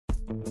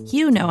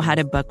You know how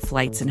to book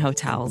flights and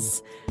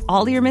hotels.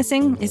 All you're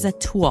missing is a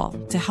tool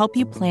to help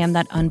you plan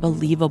that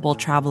unbelievable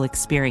travel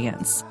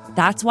experience.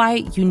 That's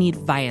why you need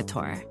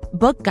Viator.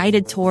 Book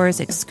guided tours,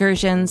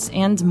 excursions,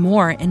 and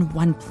more in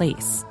one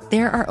place.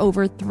 There are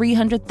over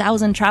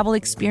 300,000 travel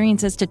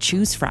experiences to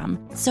choose from,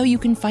 so you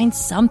can find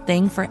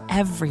something for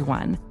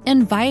everyone.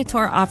 And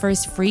Viator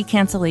offers free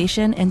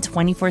cancellation and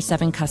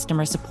 24/7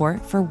 customer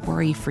support for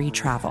worry-free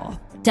travel.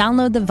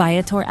 Download the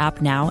Viator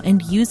app now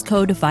and use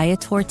code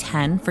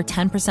Viator10 for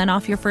 10%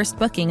 off your first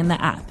booking in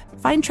the app.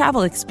 Find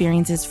travel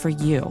experiences for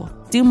you.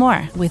 Do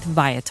more with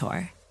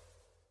Viator.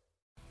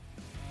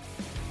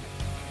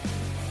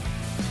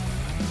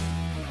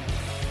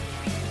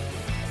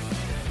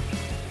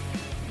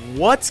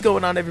 What's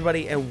going on,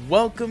 everybody, and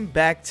welcome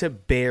back to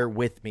Bear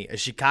With Me, a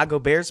Chicago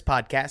Bears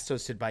podcast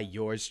hosted by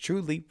yours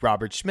truly,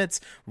 Robert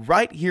Schmitz,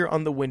 right here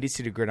on the Windy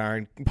City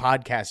Gridiron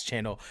podcast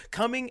channel,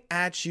 coming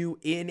at you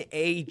in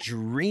a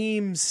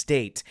dream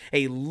state,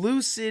 a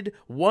lucid,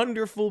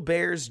 wonderful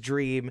Bears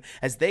dream,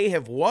 as they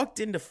have walked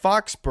into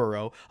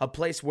Foxborough, a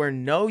place where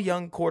no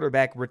young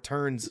quarterback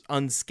returns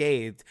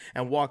unscathed,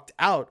 and walked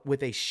out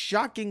with a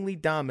shockingly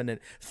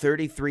dominant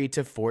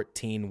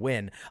 33-14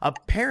 win.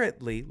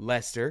 Apparently,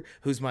 Lester,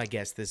 who's my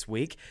guest this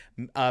week,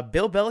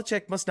 Bill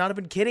Belichick must not have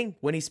been kidding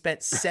when he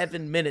spent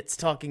 7 minutes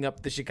talking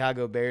up the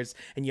Chicago Bears,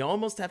 and you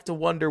almost have to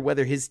wonder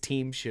whether his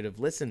team should have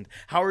listened.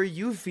 How are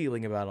you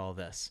feeling about all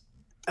this?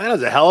 That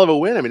was a hell of a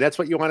win. I mean, that's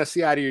what you want to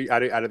see out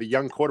of the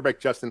young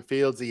quarterback, Justin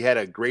Fields. He had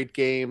a great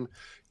game.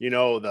 You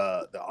know,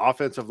 the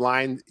offensive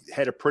line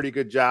had a pretty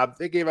good job.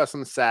 They gave us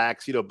some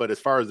sacks, but as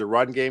far as the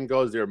run game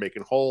goes, they were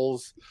making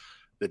holes.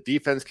 The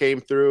defense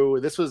came through.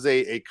 This was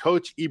a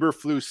Coach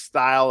Eberflus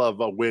style of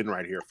a win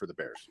right here for the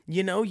Bears.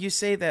 You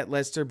say that,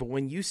 Lester, but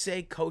when you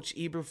say Coach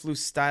Eberflus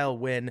style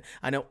win,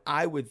 I know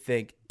I would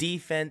think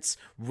defense,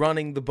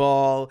 running the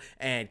ball,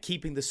 and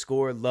keeping the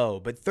score low.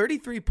 But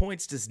 33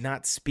 points does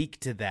not speak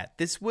to that.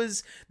 This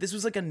was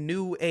like a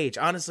new age.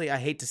 Honestly, I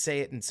hate to say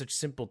it in such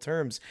simple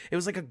terms. It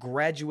was like a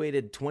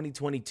graduated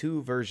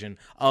 2022 version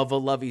of a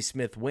Lovie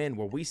Smith win,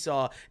 where we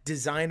saw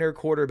designer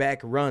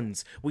quarterback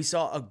runs. We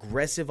saw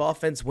aggressive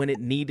offense when it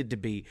needed to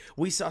be.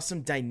 We saw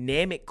some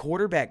dynamic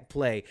quarterback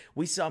play.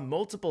 We saw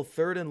multiple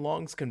third and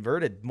longs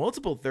converted,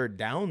 multiple third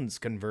downs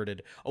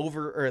converted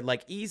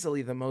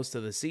easily the most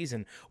of the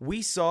season.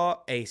 We saw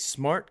a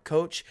smart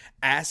coach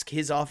ask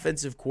his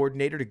offensive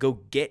coordinator to go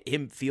get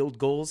him field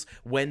goals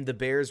when the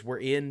Bears were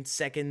in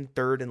second,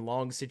 third, and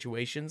long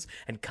situations,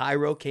 and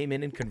Cairo came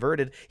in and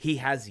converted. He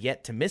has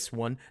yet to miss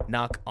one,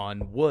 knock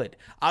on wood.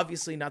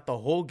 Obviously, not the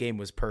whole game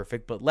was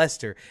perfect, but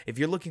Lester, if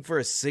you're looking for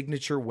a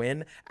signature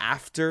win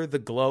after the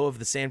glow of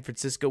the San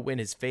Francisco win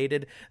has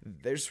faded,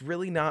 there's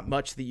really not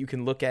much that you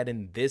can look at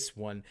in this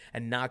one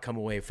and not come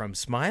away from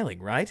smiling,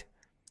 right?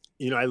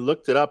 I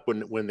looked it up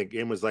when the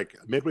game was like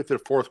midway through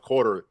the fourth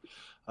quarter.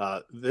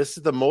 This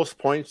is the most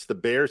points the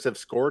Bears have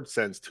scored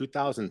since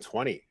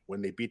 2020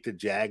 when they beat the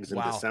Jags in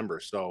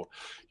December. So,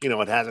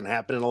 it hasn't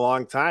happened in a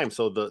long time.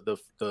 So the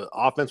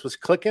offense was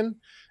clicking.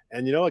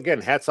 And,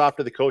 again, hats off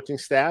to the coaching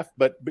staff.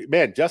 But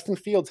man, Justin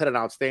Fields had an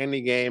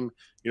outstanding game.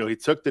 He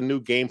took the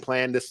new game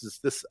plan.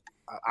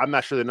 I'm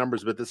not sure the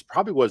numbers, but this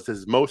probably was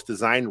his most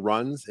designed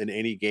runs in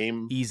any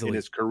game easily in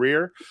his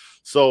career.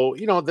 So,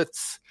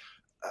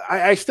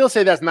 I still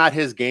say that's not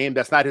his game.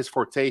 That's not his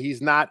forte.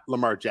 He's not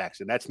Lamar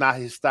Jackson. That's not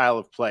his style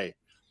of play.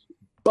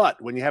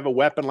 But when you have a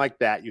weapon like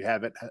that, you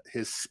have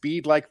his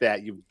speed like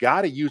that, you've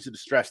got to use it to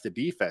stress the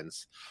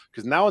defense.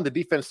 Because now when the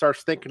defense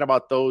starts thinking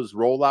about those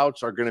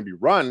rollouts are going to be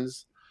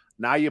runs,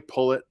 now you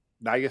pull it,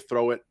 now you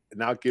throw it, and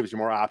now it gives you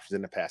more options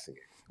in the passing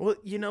game.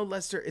 Well,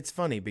 Lester, it's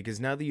funny because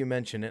now that you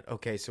mention it,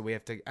 okay, so we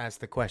have to ask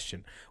the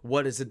question,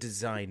 what is a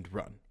designed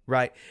run,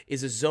 right?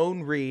 Is a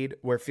zone read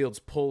where Fields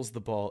pulls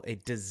the ball a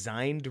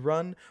designed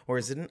run, or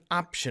is it an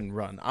option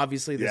run?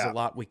 Obviously, there's a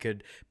lot we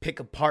could pick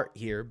apart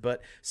here,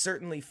 but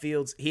certainly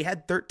Fields, he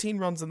had 13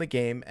 runs in the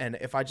game, and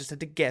if I just had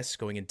to guess,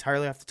 going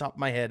entirely off the top of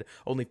my head,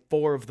 only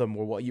 4 of them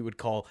were what you would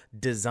call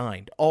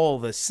designed. All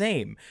the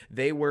same,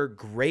 they were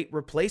great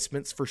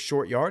replacements for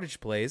short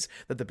yardage plays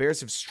that the Bears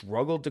have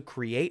struggled to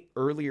create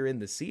earlier in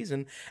the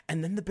season,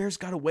 and then the Bears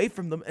got away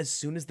from them as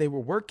soon as they were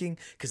working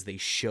because they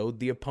showed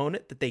the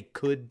opponent that they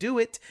could do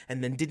it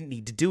and then didn't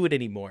need to do it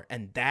anymore.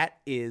 And that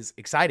is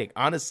exciting,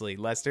 honestly,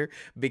 Lester,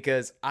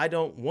 because I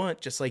don't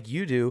want, just like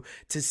you do,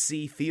 to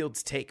see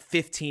Fields take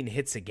 15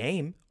 hits a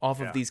game off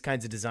of these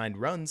kinds of designed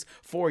runs.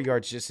 4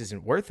 yards just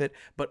isn't worth it.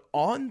 But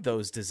on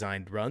those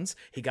designed runs,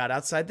 he got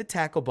outside the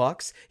tackle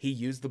box. He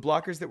used the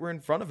blockers that were in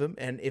front of him.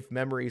 And if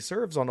memory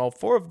serves, on all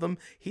 4 of them,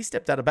 he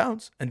stepped out of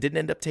bounds and didn't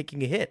end up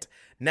taking a hit.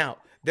 Now,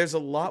 there's a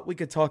lot we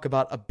could talk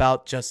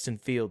about Justin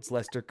Fields.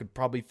 Lester could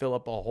probably fill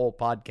up a whole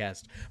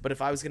podcast. But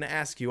if I was going to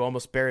ask you,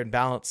 almost Bear and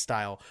Balance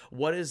style,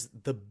 what is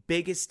the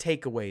biggest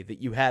takeaway that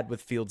you had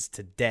with Fields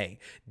today?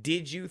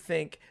 Did you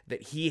think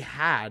that he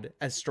had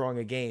as strong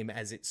a game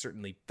as it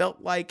certainly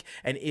felt like?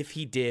 And if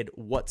he did,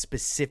 what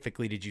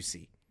specifically did you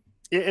see?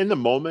 In the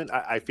moment,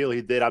 I feel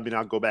he did. I mean,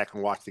 I'll go back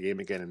and watch the game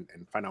again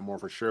and find out more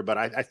for sure. But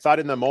I thought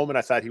in the moment,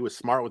 I thought he was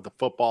smart with the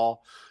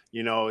football.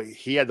 You know,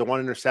 he had the one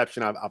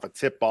interception of a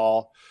tip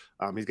ball.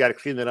 He's got to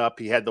clean it up.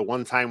 He had the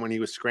one time when he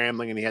was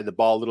scrambling and he had the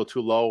ball a little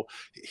too low.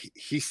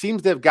 He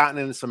seems to have gotten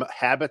into some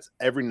habits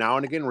every now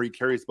and again where he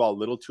carries the ball a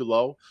little too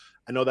low.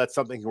 I know that's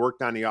something he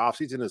worked on in the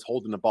offseason, is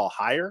holding the ball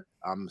higher.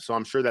 So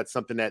I'm sure that's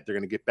something that they're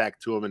going to get back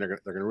to him, and they're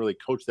going to really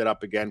coach that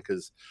up again,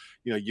 because,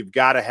 you know, you've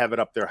got to have it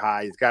up there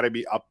high. It's got to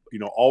be up, you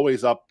know,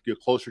 always up,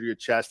 closer to your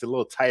chest, a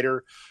little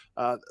tighter.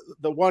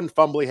 The one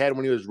fumble he had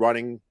when he was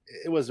running,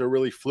 it was a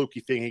really fluky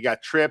thing. He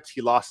got tripped.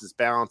 He lost his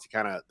balance.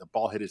 The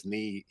ball hit his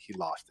knee. He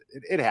lost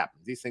it. It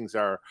happens. These things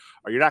are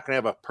you're not going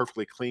to have a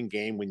perfectly clean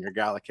game when you're a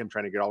guy like him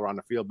trying to get all around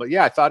the field. But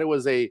yeah, I thought it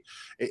was a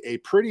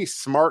pretty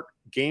smart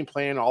game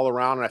plan all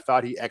around, and I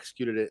thought he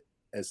executed it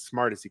as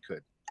smart as he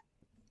could.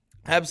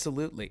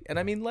 Absolutely. And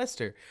I mean,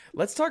 Lester,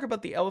 let's talk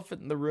about the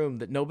elephant in the room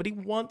that nobody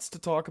wants to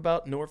talk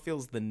about nor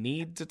feels the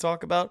need to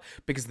talk about,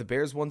 because the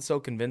Bears won so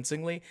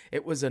convincingly.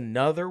 It was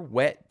another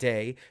wet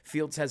day.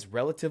 Fields has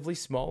relatively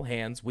small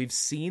hands. We've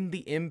seen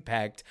the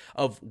impact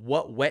of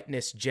what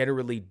wetness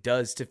generally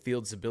does to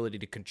Fields' ability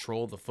to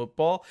control the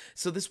football.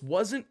 So this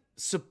wasn't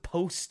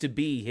supposed to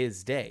be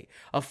his day.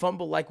 A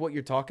fumble like what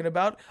you're talking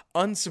about,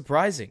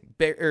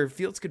 unsurprising.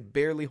 Fields could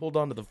barely hold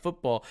on to the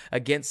football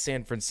against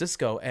San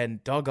Francisco,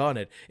 and doggone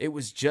it, it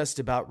was just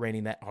about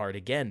raining that hard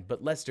again.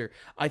 But Lester,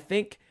 I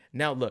think,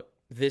 now look,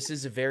 this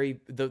is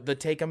the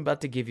take I'm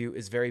about to give you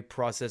is very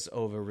process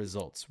over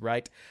results,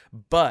 right?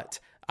 But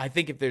I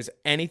think if there's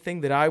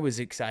anything that I was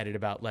excited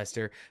about,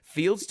 Lester,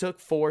 Fields took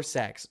 4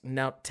 sacks.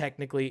 Now,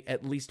 technically,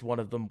 at least one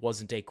of them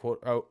wasn't a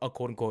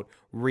quote-unquote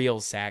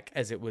real sack,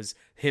 as it was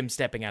him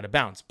stepping out of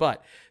bounds.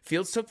 But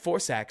Fields took 4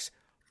 sacks,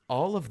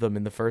 all of them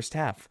in the first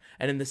half.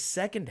 And in the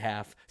second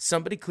half,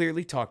 somebody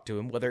clearly talked to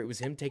him, whether it was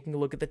him taking a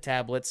look at the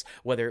tablets,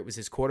 whether it was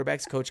his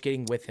quarterback's coach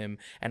getting with him,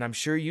 and I'm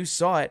sure you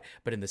saw it,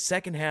 but in the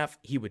second half,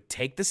 he would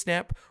take the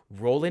snap,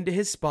 roll into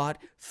his spot,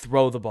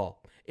 throw the ball.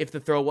 If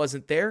the throw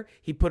wasn't there,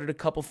 he put it a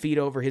couple feet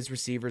over his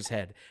receiver's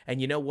head. And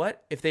you know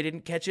what? If they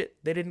didn't catch it,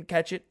 they didn't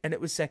catch it, and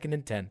it was 2nd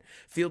and 10.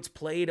 Fields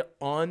played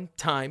on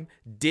time,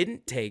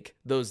 didn't take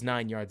those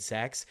 9-yard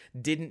sacks,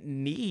 didn't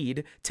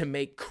need to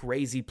make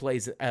crazy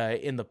plays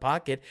in the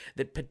pocket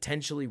that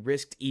potentially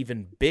risked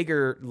even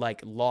bigger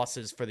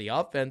losses for the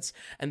offense,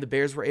 and the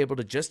Bears were able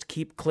to just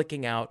keep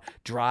clicking out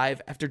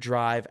drive after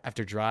drive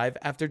after drive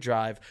after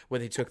drive, where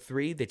they took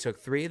 3, they took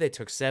 3, they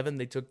took 7,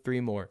 they took 3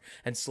 more,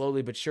 and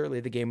slowly but surely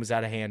the game was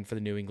out of hand for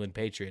the New England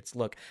Patriots.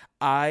 Look,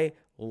 I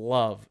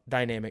love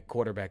dynamic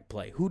quarterback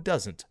play. Who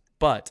doesn't?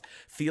 But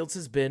Fields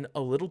has been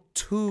a little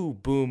too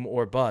boom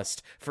or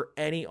bust for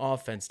any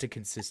offense to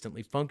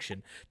consistently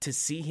function. To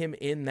see him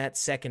in that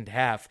second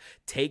half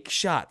take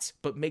shots,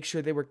 but make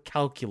sure they were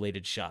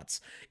calculated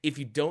shots. If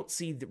you don't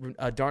see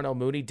Darnell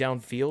Mooney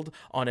downfield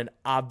on an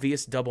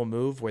obvious double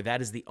move where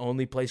that is the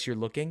only place you're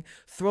looking,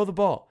 throw the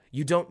ball.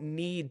 You don't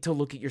need to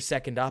look at your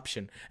second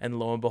option. And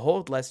lo and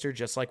behold, Lester,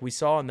 just like we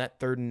saw on that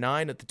 3rd and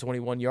 9 at the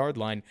 21-yard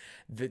line,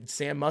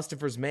 Sam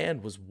Mustipher's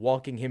man was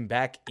walking him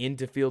back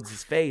into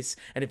Fields' face.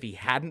 And if he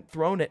hadn't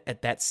thrown it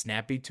at that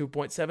snappy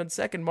 2.7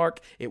 second mark,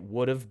 it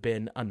would have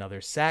been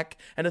another sack.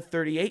 And a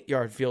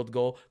 38-yard field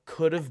goal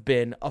could have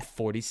been a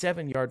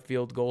 47-yard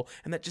field goal.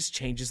 And that just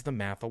changes the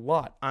math a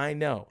lot. I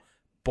know.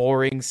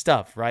 Boring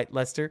stuff, right,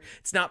 Lester?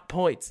 It's not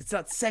points. It's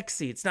not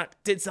sexy. It's not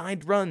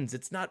designed runs.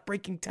 It's not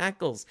breaking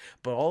tackles.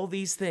 But all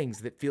these things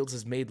that Fields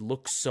has made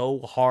look so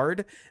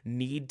hard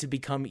need to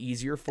become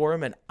easier for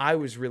him. And I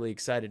was really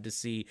excited to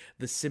see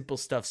the simple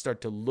stuff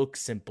start to look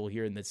simple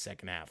here in the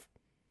second half.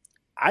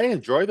 I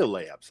enjoy the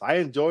layups. I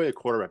enjoy a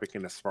quarterback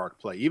making a smart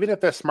play, even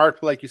if that smart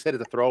play, like you said,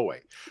 is a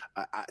throwaway.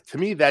 To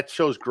me, that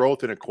shows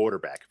growth in a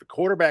quarterback. If a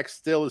quarterback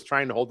still is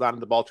trying to hold on to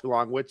the ball too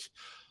long, which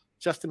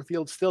Justin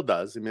Fields still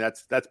does. I mean,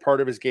 that's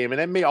part of his game, and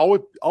it may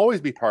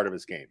always be part of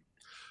his game.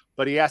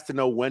 But he has to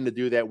know when to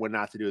do that, when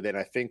not to do that. And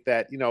I think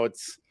that,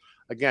 it's,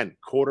 again,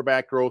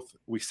 quarterback growth,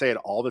 we say it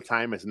all the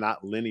time, is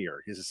not linear.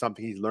 This is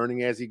something he's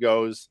learning as he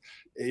goes.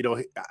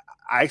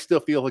 I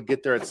still feel he'll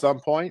get there at some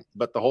point,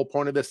 but the whole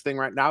point of this thing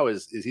right now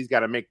is he's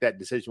got to make that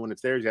decision when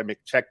it's there. He's got to make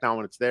a check down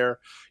when it's there.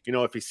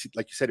 If he,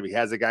 like you said, if he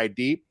has a guy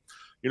deep,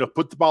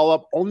 put the ball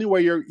up only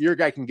where your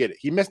guy can get it.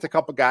 He missed a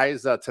couple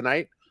guys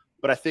tonight.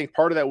 But I think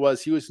part of that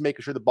was he was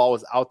making sure the ball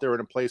was out there in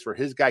a place where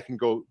his guy can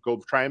go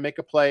try and make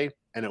a play,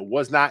 and it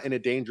was not in a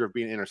danger of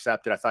being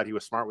intercepted. I thought he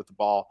was smart with the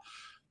ball.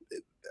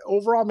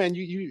 Overall, man,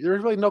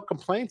 there's really no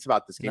complaints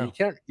about this game.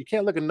 No. You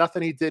can't look at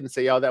nothing he did and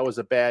say, "Oh, that was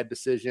a bad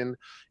decision."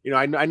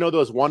 I know there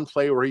was one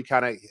play where he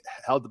kind of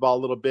held the ball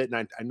a little bit,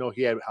 and I know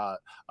he had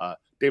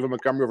David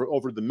Montgomery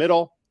over the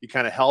middle. He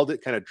kind of held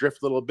it, kind of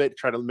drift a little bit,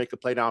 try to make a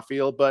play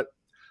downfield, but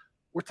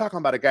we're talking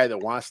about a guy that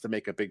wants to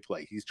make a big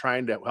play. He's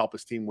trying to help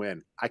his team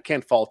win. I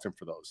can't fault him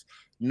for those.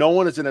 No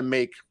one is going to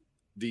make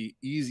the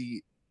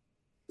easy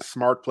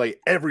smart play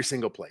every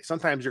single play.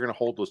 Sometimes you're going to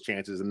hold those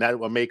chances, and that's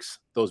what makes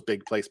those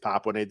big plays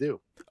pop when they do.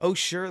 Oh,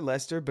 sure,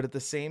 Lester, but at the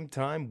same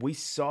time, we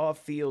saw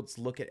Fields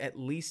look at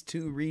least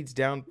 2 reads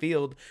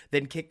downfield,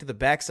 then kick to the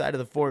backside of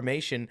the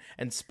formation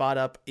and spot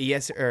up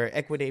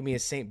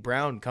Equanimeous St.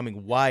 Brown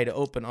coming wide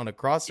open on a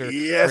crosser for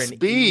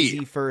an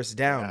easy first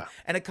down. Yeah.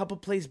 And a couple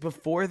plays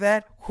before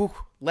that,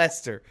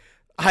 Lester,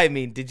 I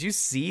mean, did you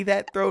see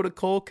that throw to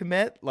Cole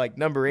Kmet? Like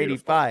number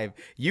 85,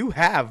 you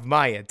have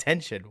my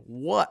attention.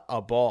 What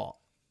a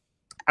ball.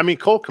 I mean,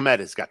 Cole Kmet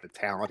has got the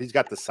talent. He's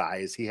got the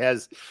size. He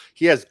has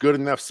good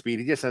enough speed.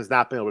 He just has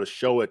not been able to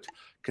show it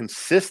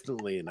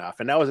consistently enough.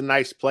 And that was a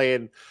nice play.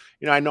 And,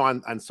 I know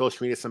on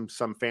social media,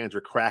 some fans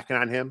were cracking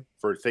on him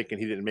for thinking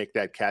he didn't make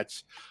that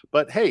catch.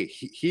 But, hey,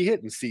 he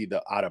didn't see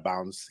the out of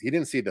bounds. He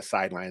didn't see the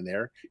sideline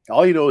there.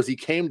 All he knows is he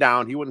came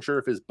down. He wasn't sure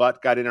if his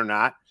butt got in or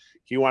not.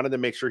 He wanted to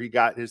make sure he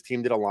got his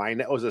team to the line.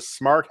 That was a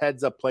smart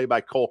heads-up play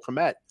by Cole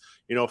Kmet,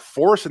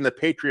 forcing the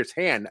Patriots'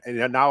 hand.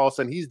 And now all of a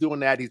sudden he's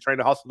doing that. He's trying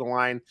to hustle the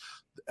line.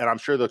 And I'm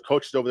sure the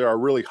coaches over there are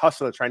really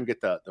hustling, trying to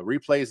get the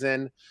replays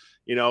in.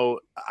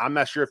 I'm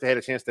not sure if they had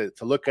a chance to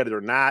look at it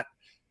or not.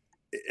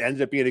 It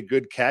ended up being a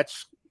good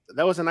catch.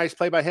 That was a nice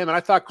play by him. And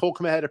I thought Cole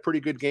Kmet had a pretty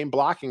good game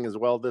blocking as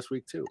well this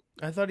week, too.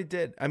 I thought he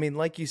did. I mean,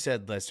 like you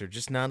said, Lester,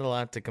 just not a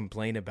lot to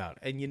complain about.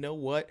 And you know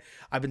what?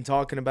 I've been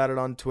talking about it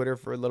on Twitter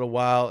for a little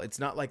while. It's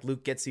not like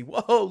Luke Getsy,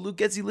 whoa, Luke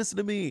Getsy, listen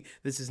to me.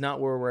 This is not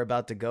where we're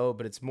about to go,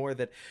 but it's more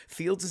that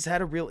Fields has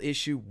had a real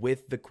issue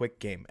with the quick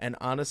game. And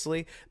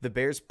honestly, the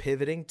Bears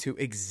pivoting to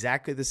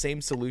exactly the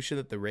same solution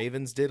that the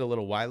Ravens did a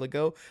little while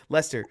ago.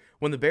 Lester,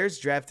 when the Bears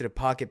drafted a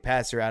pocket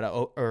passer out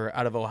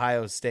of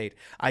Ohio State,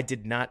 I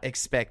did not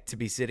expect to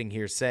be sitting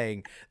here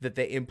saying that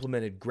they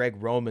implemented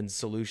Greg Roman's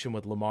solution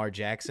with Lamar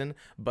Jackson,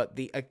 but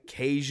the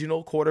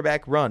occasional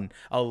quarterback run,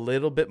 a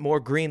little bit more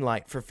green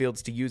light for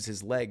Fields to use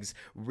his legs,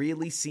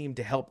 really seemed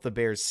to help the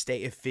Bears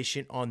stay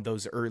efficient on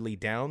those early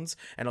downs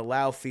and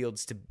allow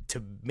Fields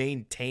to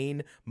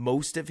maintain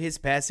most of his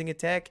passing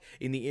attack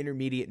in the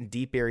intermediate and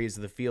deep areas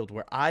of the field,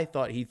 where I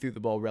thought he threw the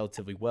ball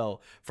relatively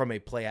well from a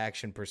play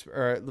action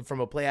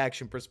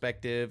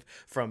perspective,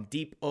 from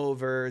deep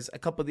overs, a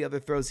couple of the other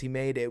throws he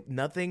made.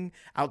 Nothing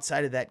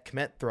outside of that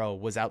Kmet throw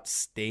was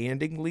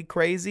outstandingly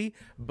crazy,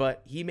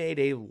 but he made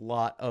a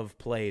lot of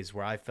plays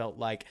where I felt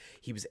like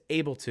he was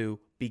able to,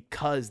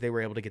 because they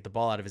were able to get the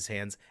ball out of his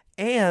hands.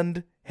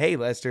 And, hey,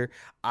 Lester,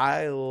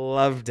 I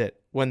loved it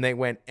when they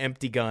went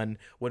empty gun,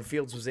 when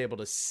Fields was able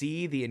to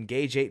see the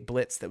Engage 8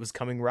 blitz that was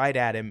coming right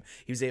at him.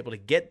 He was able to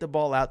get the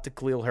ball out to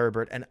Khalil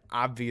Herbert, and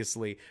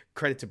obviously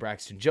credit to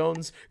Braxton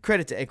Jones,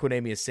 credit to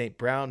Equanimeous St.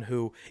 Brown,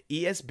 who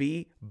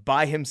ESB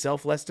by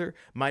himself, Lester,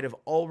 might have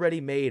already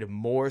made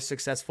more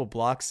successful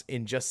blocks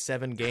in just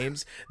 7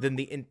 games than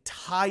the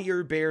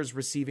entire Bears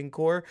receiving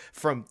core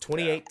from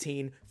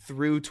 2018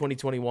 through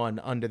 2021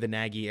 under the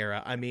Nagy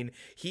era. I mean,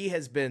 he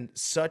has been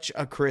such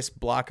a crisp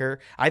blocker.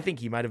 I think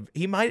he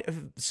might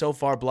have so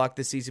far blocked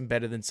this season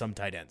better than some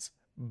tight ends.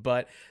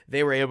 But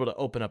they were able to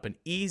open up an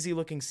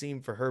easy-looking seam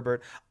for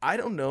Herbert. I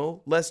don't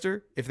know,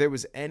 Lester, if there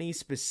was any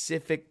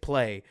specific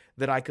play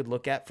that I could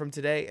look at from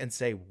today and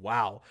say,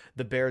 wow,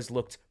 the Bears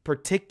looked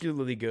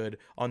particularly good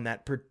on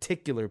that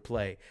particular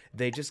play.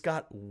 They just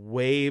got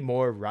way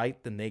more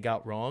right than they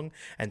got wrong,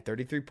 and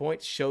 33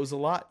 points shows a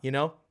lot,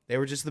 They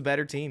were just the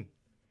better team.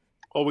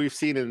 Well, we've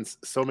seen in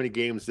so many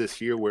games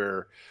this year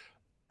where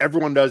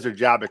everyone does their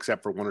job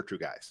except for 1 or 2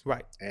 guys.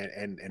 Right.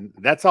 And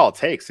that's all it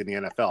takes in the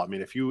NFL. I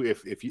mean,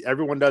 if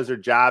everyone does their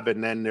job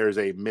and then there's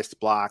a missed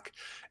block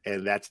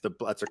and that's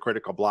a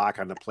critical block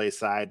on the play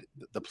side,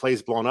 the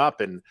play's blown up.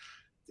 And,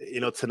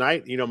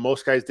 tonight,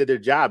 most guys did their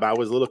job. I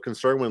was a little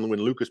concerned when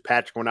Lucas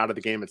Patrick went out of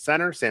the game at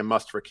center. Sam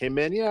Mustipher came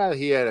in. Yeah,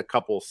 he had a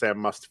couple Sam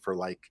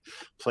Mustipher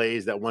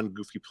plays. That one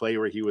goofy play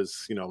where he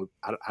was,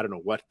 I don't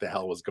know what the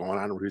hell was going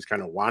on, where he was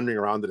kind of wandering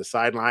around to the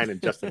sideline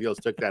and Justin Fields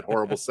took that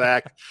horrible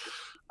sack.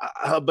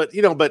 But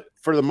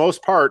for the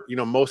most part,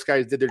 most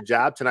guys did their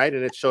job tonight,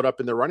 and it showed up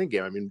in the running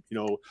game. I mean,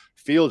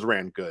 Fields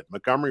ran good,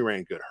 Montgomery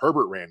ran good,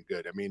 Herbert ran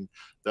good. I mean,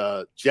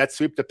 the jet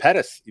sweep to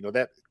Pettis,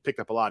 that picked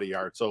up a lot of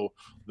yards. So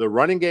the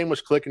running game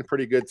was clicking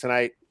pretty good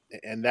tonight,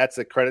 and that's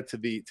a credit to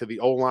the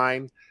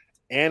O-line,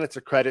 and it's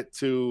a credit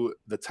to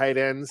the tight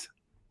ends,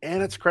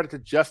 and it's a credit to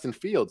Justin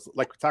Fields.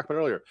 Like we talked about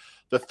earlier,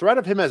 the threat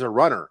of him as a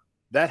runner,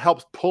 that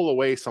helps pull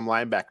away some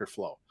linebacker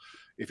flow.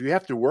 If you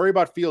have to worry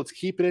about Fields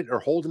keeping it or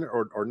holding it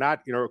or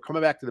not,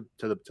 coming back to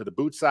the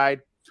boot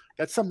side,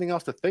 that's something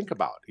else to think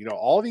about.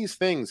 All these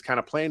things kind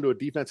of play into a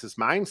defense's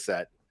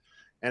mindset,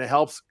 and it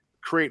helps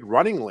create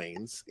running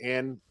lanes.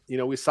 And,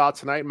 we saw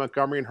tonight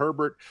Montgomery and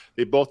Herbert,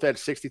 they both had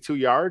 62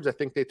 yards. I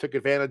think they took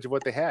advantage of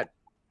what they had.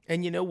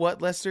 And you know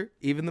what, Lester?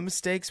 Even the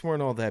mistakes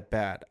weren't all that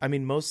bad. I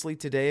mean, mostly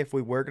today, if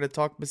we were going to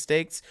talk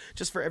mistakes,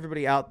 just for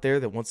everybody out there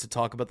that wants to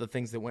talk about the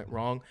things that went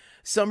wrong,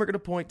 some are going to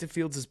point to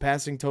Fields'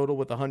 passing total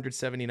with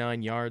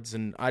 179 yards,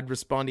 and I'd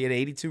respond he had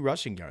 82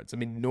 rushing yards. I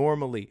mean,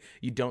 normally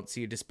you don't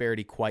see a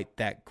disparity quite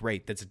that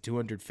great. That's a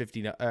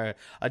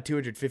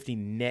 250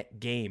 net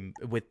game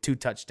with 2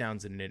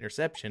 touchdowns and an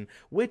interception,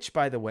 which,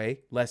 by the way,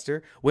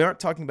 Lester, we aren't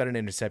talking about an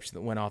interception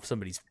that went off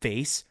somebody's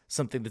face,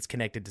 something that's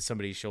connected to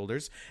somebody's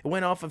shoulders. It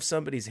went off of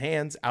somebody's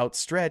hands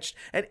outstretched,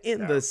 and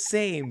in the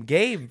same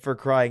game, for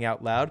crying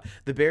out loud,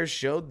 the Bears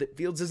showed that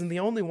Fields isn't the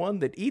only one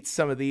that eats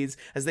some of these,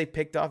 as they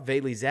picked off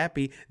Bailey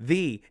Zappi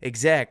the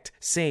exact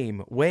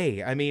same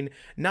way. I mean,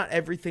 not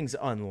everything's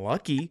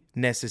unlucky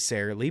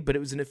necessarily, but it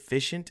was an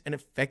efficient and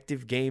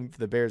effective game for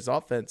the Bears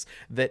offense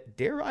that,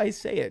 dare I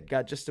say it,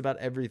 got just about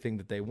everything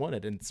that they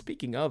wanted. And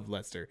speaking of,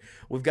 Lester,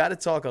 we've got to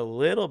talk a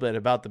little bit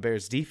about the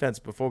Bears defense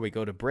before we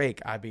go to break.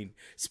 I mean,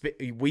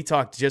 we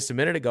talked just a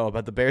minute ago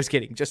about the Bears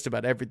getting just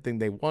about everything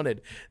they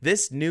wanted.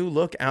 This new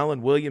look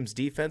Alan Williams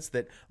defense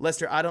that,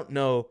 Lester, I don't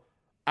know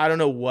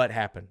what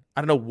happened. I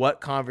don't know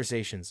what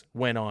conversations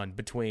went on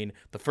between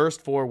the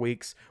first 4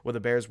 weeks where the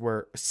Bears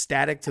were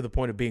static to the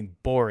point of being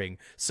boring,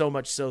 so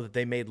much so that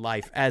they made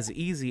life as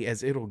easy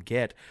as it'll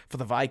get for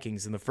the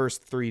Vikings in the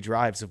first 3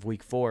 drives of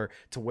week 4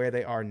 to where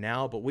they are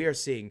now. But we are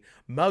seeing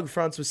mug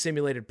fronts with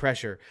simulated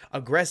pressure,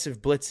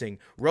 aggressive blitzing,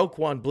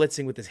 Roquan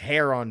blitzing with his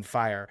hair on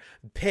fire,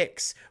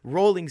 picks,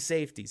 rolling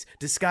safeties,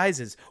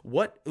 disguises.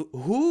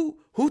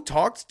 Who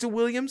talked to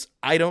Williams?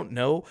 I don't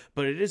know,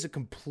 but it is a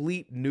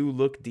complete new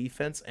look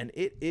defense, and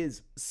it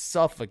is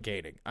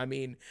suffocating. I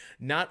mean,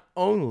 not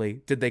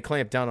only did they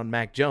clamp down on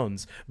Mac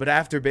Jones, but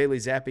after Bailey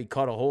Zappi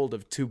caught a hold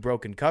of 2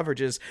 broken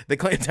coverages, they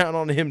clamped down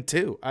on him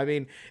too. I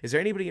mean, is there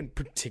anybody in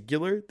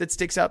particular that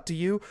sticks out to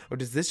you, or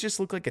does this just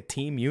look like a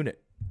team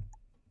unit?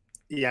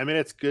 Yeah, I mean,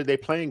 it's good. They're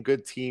playing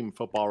good team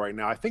football right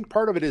now. I think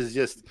part of it is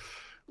just,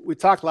 we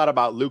talked a lot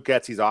about Luke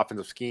Getsy's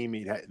offensive scheme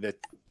that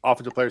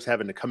offensive players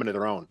having to come into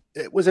their own.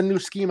 It was a new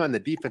scheme on the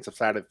defensive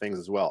side of things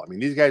as well. I mean,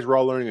 these guys were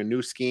all learning a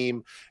new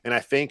scheme, and I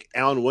think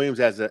Alan Williams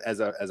as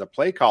a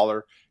play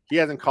caller, he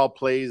hasn't called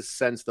plays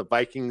since the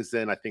Vikings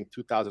in, I think,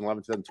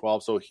 2011,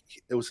 2012. So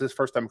it was his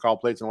first time calling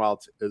plays in a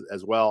while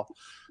as well.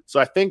 So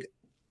I think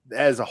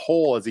as a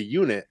whole, as a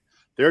unit,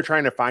 they're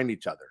trying to find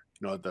each other.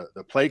 You know,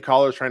 the play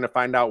caller is trying to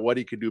find out what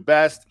he could do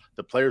best.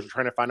 The players are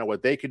trying to find out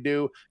what they could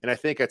do. And I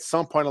think at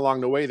some point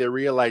along the way, they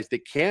realized they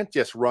can't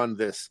just run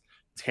this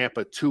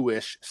Tampa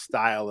 2-ish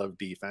style of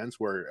defense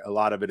where a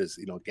lot of it is,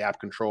 gap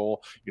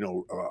control,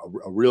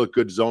 a real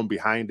good zone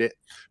behind it,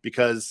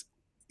 because,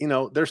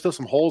 there's still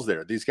some holes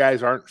there. These guys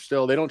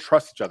they don't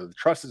trust each other. The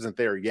trust isn't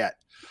there yet.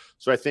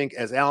 So I think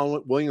as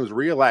Alan Williams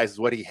realizes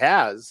what he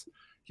has,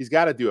 he's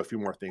got to do a few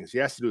more things. He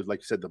has to do, like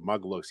you said, the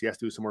mug looks. He has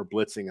to do some more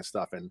blitzing and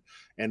stuff.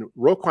 And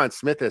Roquan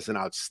Smith is an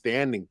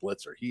outstanding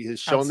blitzer. He has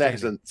shown that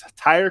his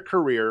entire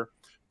career.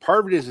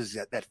 Part of it is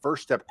that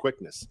first step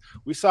quickness.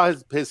 We saw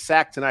his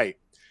sack tonight.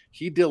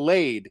 He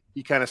delayed.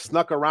 He kind of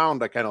snuck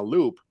around a kind of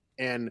loop,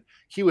 and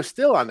he was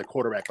still on the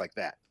quarterback like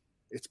that.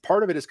 It's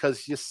part of it is because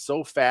he's just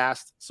so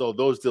fast. So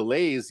those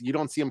delays, you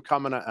don't see him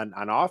coming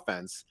on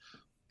offense,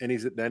 and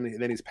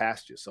then he's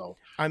past you. So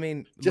I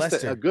mean, just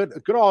Lester, a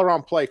good all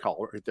around play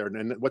call right there,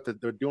 and what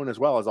they're doing as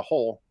well as a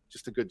whole.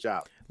 Just a good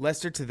job.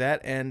 Lester, to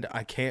that end,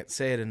 I can't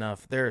say it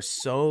enough. There are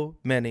so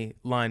many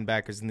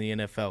linebackers in the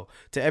NFL.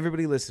 To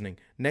everybody listening,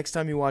 next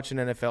time you watch an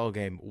NFL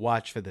game,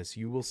 watch for this.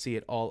 You will see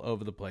it all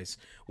over the place,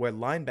 where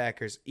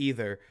linebackers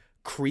either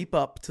creep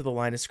up to the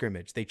line of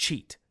scrimmage. They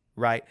cheat,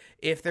 right?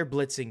 If they're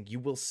blitzing,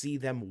 you will see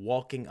them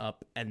walking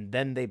up, and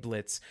then they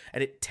blitz,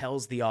 and it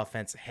tells the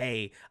offense,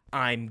 hey,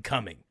 I'm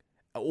coming.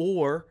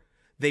 Or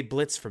they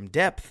blitz from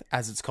depth,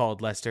 as it's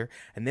called, Lester,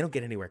 and they don't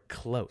get anywhere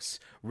close.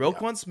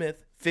 Roquan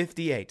Smith,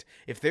 58.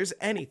 If there's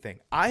anything,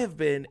 I have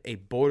been a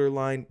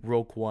borderline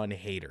Roquan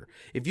hater.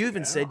 If you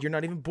even said you're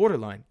not even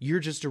borderline, you're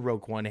just a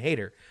Roquan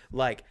hater.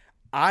 Like,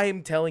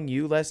 I'm telling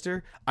you,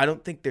 Lester, I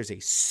don't think there's a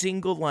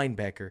single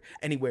linebacker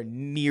anywhere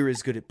near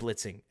as good at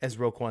blitzing as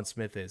Roquan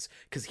Smith is,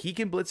 because he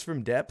can blitz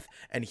from depth,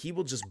 and he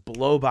will just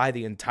blow by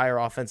the entire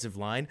offensive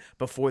line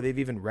before they've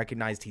even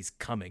recognized he's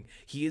coming.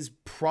 He is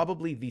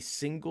probably the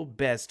single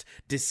best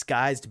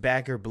disguised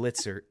backer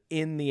blitzer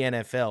in the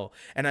NFL.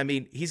 And I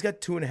mean, he's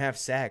got 2.5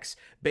 sacks,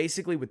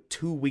 basically with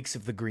 2 weeks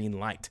of the green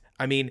light.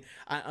 I mean,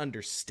 I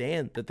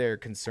understand that there are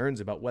concerns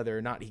about whether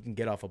or not he can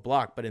get off a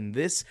block, but in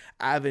this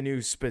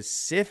avenue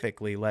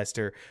specifically,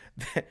 Lester,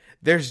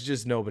 there's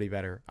just nobody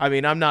better. I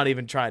mean, I'm not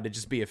even trying to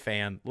just be a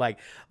fan. Like,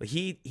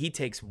 he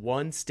takes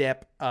one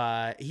step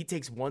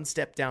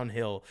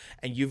downhill,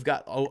 and you've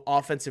got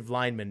offensive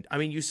linemen. I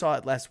mean, you saw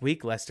it last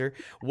week, Lester.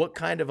 What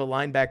kind of a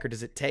linebacker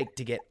does it take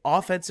to get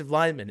offensive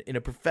linemen in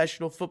a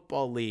professional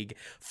football league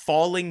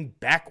falling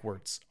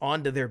backwards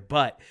onto their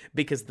butt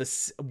because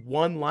the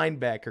one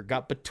linebacker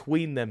got between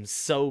between them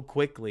so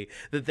quickly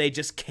that they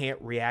just can't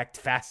react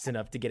fast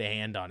enough to get a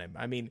hand on him.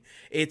 I mean,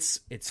 it's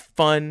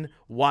fun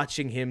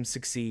watching him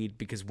succeed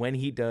because when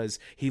he does,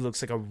 he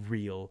looks like a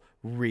real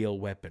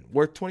weapon.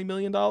 Worth $20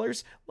 million?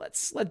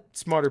 Let's let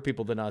smarter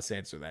people than us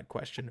answer that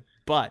question.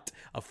 But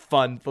a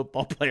fun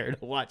football player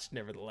to watch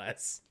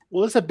nevertheless.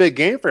 Well, it's a big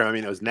game for him. I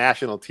mean, it was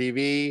national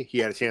TV. He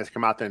had a chance to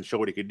come out there and show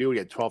what he could do. He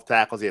had 12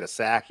 tackles. He had a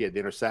sack. He had the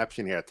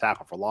interception. He had a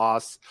tackle for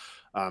loss.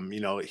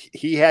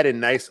 He had a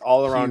nice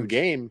all-around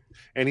game,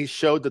 and he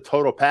showed the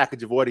total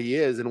package of what he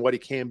is and what he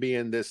can be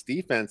in this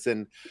defense.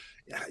 And,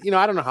 I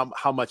don't know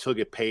how much he'll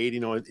get paid,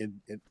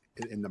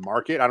 in the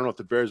market. I don't know if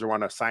the Bears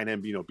want to sign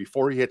him,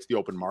 before he hits the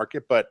open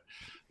market, but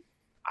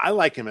I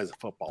like him as a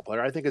football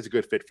player. I think it's a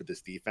good fit for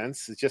this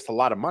defense. It's just a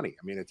lot of money.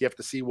 I mean, if you have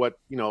to see what,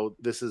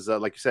 this is,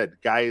 like you said,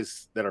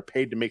 guys that are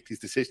paid to make these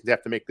decisions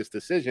have to make this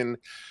decision.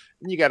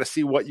 And you got to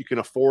see what you can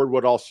afford,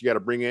 what else you got to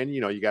bring in.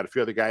 You got a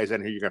few other guys in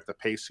here you're going to have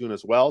to pay soon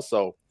as well.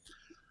 So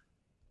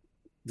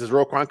does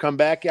Roquan come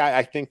back? Yeah,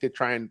 I think they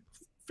try and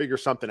figure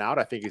something out.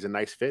 I think he's a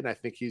nice fit, and I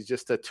think he's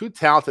just a too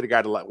talented a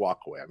guy to let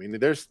walk away. I mean,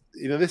 there's,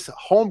 this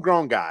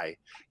homegrown guy.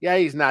 Yeah,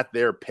 he's not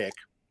their pick.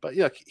 But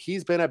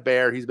he's been a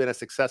Bear. He's been a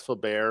successful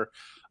Bear,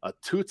 a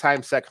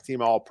 2-time second-team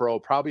All-Pro,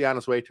 probably on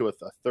his way to a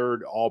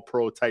third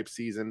All-Pro type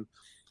season.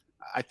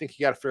 I think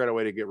you got to figure out a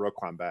way to get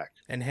Roquan back.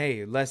 And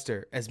hey,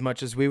 Lester, as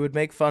much as we would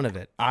make fun of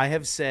it, I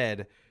have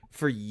said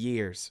for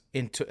years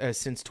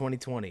since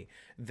 2020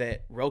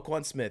 that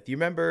Roquan Smith, you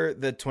remember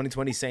the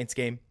 2020 Saints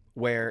game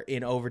where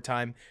in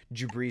overtime,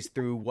 Drew Brees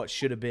threw what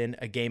should have been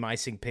a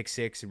game-icing pick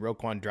six and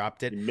Roquan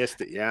dropped it? He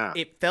missed it, yeah.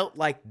 It felt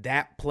like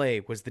that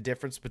play was the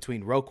difference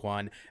between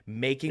Roquan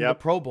making the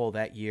Pro Bowl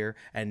that year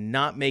and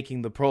not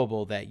making the Pro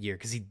Bowl that year,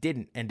 because he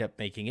didn't end up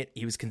making it.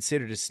 He was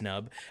considered a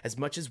snub. As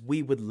much as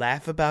we would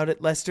laugh about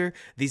it, Lester,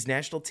 these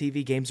national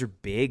TV games are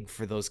big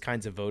for those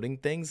kinds of voting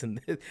things,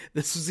 and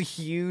this was a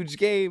huge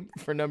game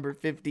for number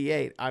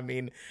 58. I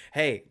mean,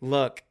 hey,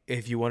 look,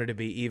 if you wanted to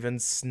be even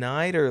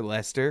Snyder,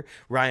 Lester,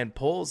 Ryan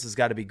Poles has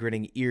got to be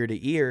grinning ear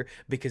to ear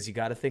because you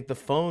got to think the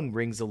phone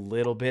rings a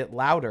little bit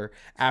louder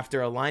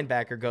after a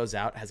linebacker goes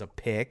out, has a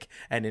pick,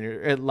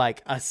 and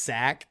like a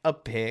sack, a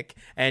pick,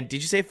 and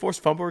did you say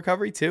forced fumble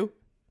recovery too?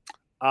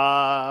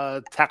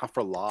 Tackle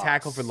for loss.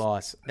 Tackle for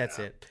loss. That's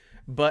it.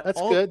 But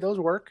that's good. Those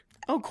work.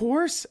 Of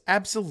course,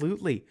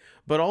 absolutely.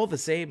 But all the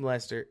same,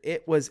 Lester,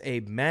 it was a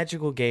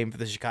magical game for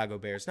the Chicago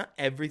Bears. Not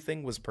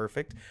everything was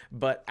perfect,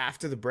 but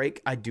after the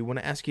break, I do want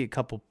to ask you a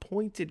couple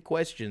pointed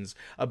questions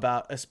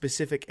about a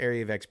specific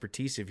area of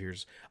expertise of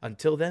yours.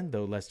 Until then,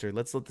 though, Lester,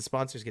 let's let the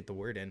sponsors get the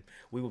word in.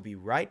 We will be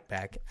right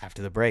back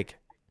after the break.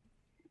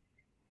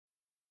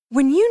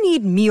 When you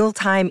need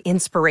mealtime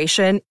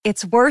inspiration,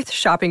 it's worth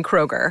shopping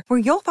Kroger, where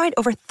you'll find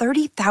over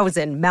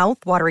 30,000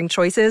 mouth-watering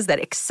choices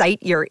that excite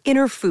your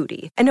inner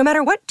foodie. And no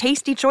matter what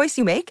tasty choice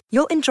you make,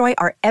 you'll enjoy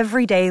our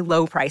everyday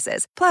low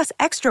prices, plus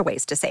extra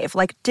ways to save,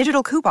 like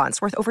digital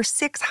coupons worth over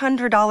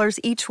 $600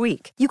 each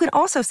week. You can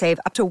also save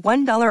up to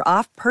 $1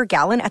 off per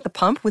gallon at the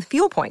pump with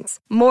fuel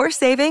points. More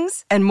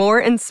savings and more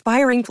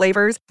inspiring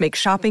flavors make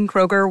shopping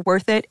Kroger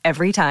worth it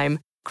every time.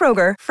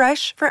 Kroger,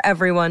 fresh for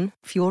everyone.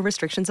 Fuel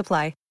restrictions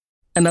apply.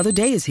 Another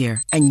day is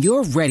here, and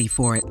you're ready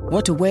for it.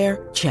 What to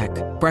wear? Check.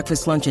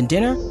 Breakfast, lunch, and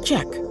dinner?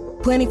 Check.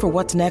 Planning for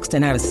what's next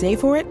and how to save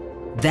for it?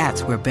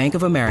 That's where Bank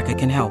of America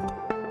can help.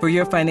 For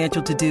your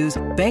financial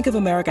to-dos, Bank of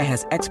America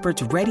has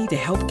experts ready to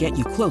help get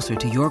you closer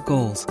to your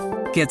goals.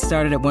 Get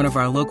started at one of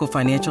our local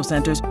financial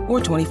centers or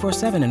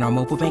 24/7 in our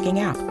mobile banking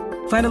app.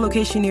 Find a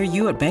location near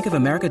you at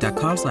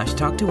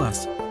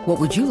bankofamerica.com/talktous. What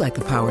would you like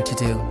the power to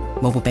do?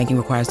 Mobile banking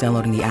requires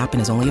downloading the app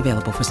and is only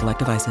available for select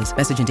devices.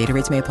 Message and data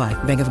rates may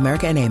apply. Bank of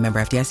America N.A., member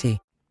FDIC.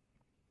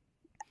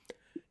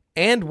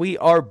 And we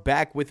are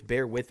back with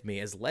Bear With Me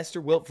as Lester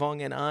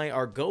Wiltfong and I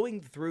are going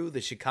through the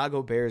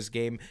Chicago Bears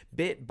game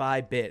bit by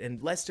bit.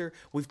 And Lester,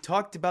 we've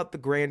talked about the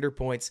grander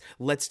points.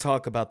 Let's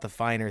talk about the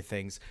finer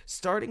things.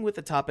 Starting with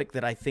a topic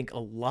that I think a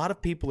lot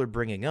of people are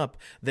bringing up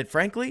that,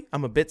 frankly,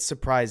 I'm a bit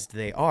surprised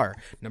they are.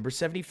 Number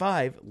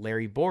 75,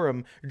 Larry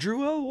Borom,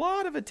 drew a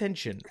lot of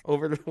attention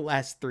over the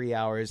last 3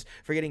 hours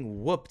for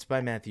getting whooped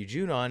by Matthew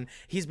Judon.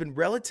 He's been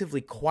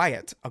relatively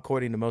quiet,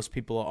 according to most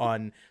people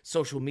on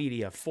social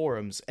media,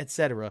 forums,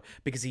 etc.,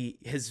 because he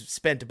has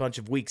spent a bunch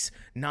of weeks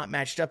not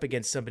matched up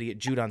against somebody at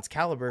Judon's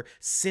caliber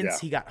since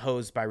he got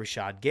hosed by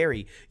Rashad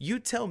Gary. You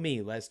tell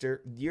me,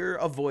 Lester, you're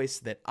a voice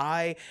that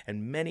I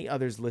and many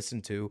others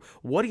listen to.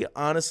 What do you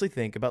honestly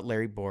think about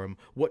Larry Borom?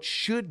 What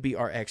should be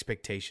our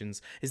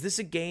expectations? Is this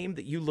a game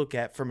that you look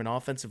at from an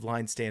offensive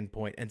line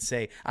standpoint and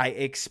say, I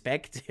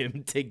expect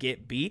him to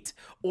get beat?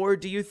 Or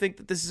do you think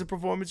that this is a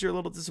performance you're a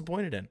little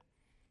disappointed in?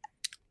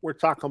 We're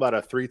talking about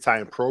a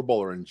 3-time Pro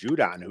Bowler in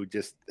Judon who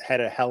just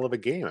had a hell of a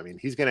game. I mean,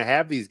 he's going to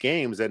have these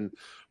games, and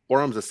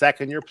Borom's a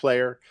second-year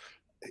player.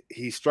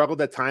 He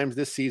struggled at times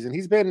this season.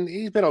 He's been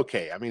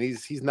okay. I mean,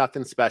 he's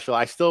nothing special.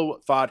 I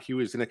still thought he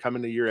was going to come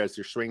in the year as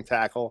your swing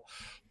tackle,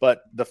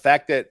 but the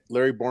fact that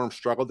Larry Borom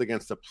struggled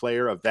against a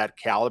player of that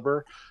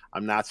caliber,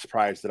 I'm not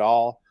surprised at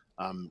all.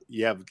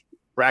 You have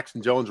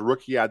Braxton Jones,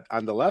 rookie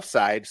on the left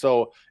side.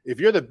 So if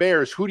you're the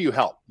Bears, who do you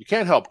help? You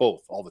can't help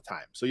both all the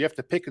time. So you have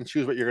to pick and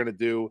choose what you're going to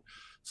do.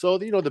 So,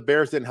 the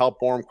Bears didn't help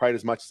Borom quite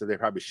as much as they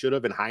probably should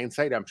have in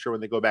hindsight. I'm sure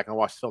when they go back and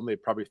watch the film, they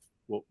probably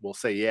will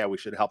say, yeah, we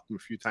should have helped him a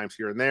few times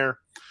here and there.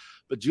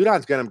 But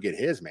Judon's going to get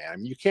his, man. I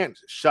mean, you can't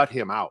shut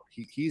him out.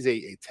 He's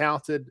a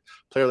talented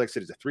player. Like I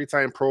said, he's a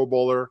 3-time Pro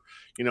Bowler.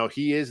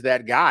 He is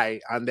that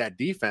guy on that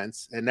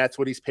defense, and that's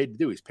what he's paid to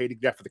do. He's paid to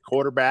get after the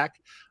quarterback.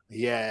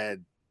 He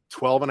had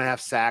 12 and a half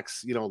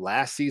sacks,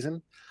 last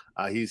season.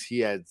 He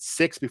had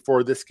 6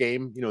 before this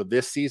game,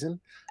 this season.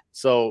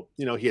 So,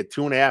 he had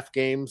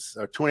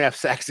 2.5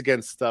 sacks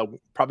against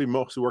probably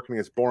mostly working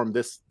against Borom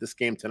this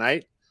game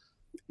tonight.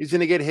 He's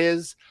going to get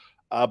his.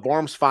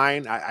 Borum's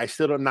fine. I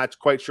still am not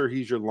quite sure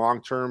he's your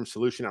long-term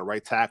solution at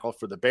right tackle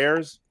for the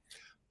Bears,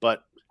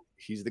 but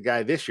he's the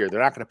guy this year.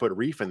 They're not going to put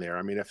Reef in there.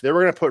 I mean, if they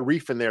were going to put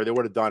Reef in there, they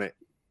would have done it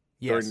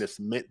during this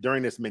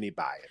mini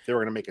bye if they were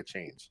going to make a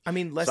change. I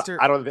mean, Lester,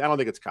 so I don't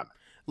think it's coming.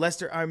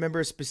 Lester, I remember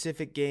a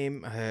specific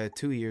game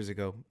 2 years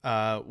ago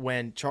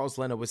when Charles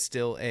Leno was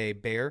still a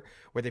Bear,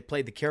 where they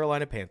played the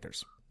Carolina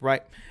Panthers.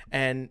 Right.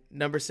 And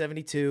number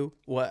 72,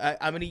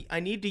 I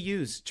need to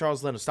use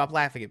Charles Leno. Stop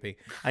laughing at me.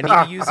 I need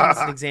to use him as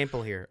an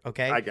example here.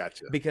 Okay. I got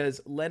you. Because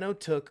Leno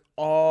took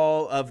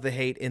all of the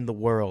hate in the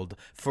world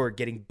for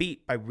getting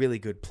beat by really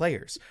good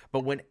players.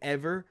 But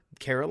whenever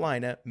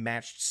Carolina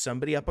matched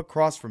somebody up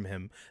across from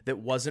him that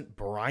wasn't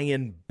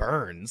Brian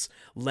Burns,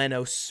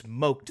 Leno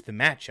smoked the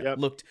matchup,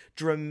 looked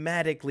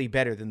dramatically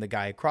better than the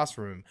guy across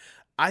from him.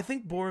 I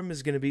think Borom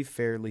is going to be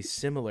fairly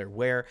similar,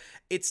 where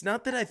it's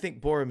not that I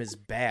think Borom is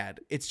bad.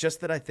 It's just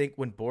that I think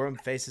when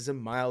Borom faces a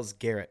Myles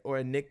Garrett or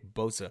a Nick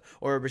Bosa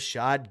or a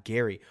Rashad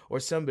Gary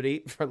or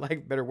somebody, for lack of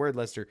a better word,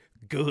 Lester,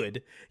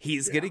 good,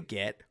 he's going to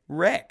get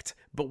wrecked.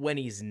 But when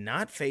he's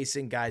not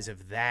facing guys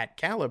of that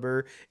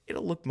caliber,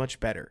 it'll look much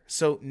better.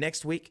 So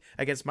next week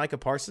against Micah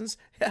Parsons,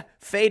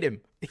 fade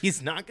him.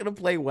 He's not going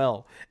to play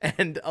well.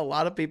 And a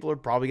lot of people are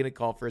probably going to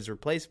call for his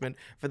replacement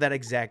for that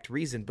exact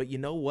reason. But you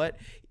know what?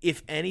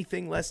 If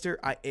anything, Lester,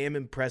 I am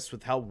impressed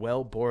with how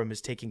well Borom is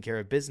taking care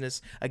of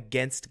business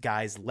against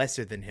guys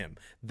lesser than him.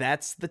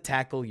 That's the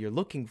tackle you're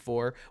looking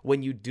for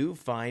when you do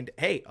find,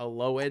 hey, a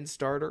low-end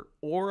starter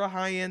or a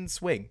high-end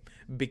swing.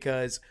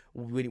 Because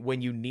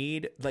when you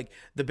need, like,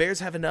 the Bears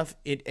have enough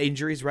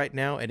injuries right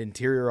now at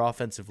interior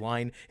offensive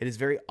line, it is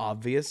very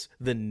obvious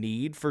the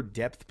need for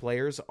depth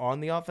players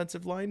on the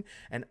offensive line.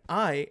 And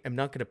I am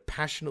not going to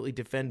passionately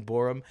defend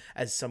Borom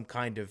as some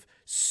kind of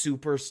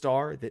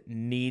superstar that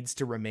needs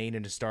to remain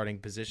in a starting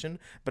position.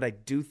 But I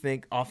do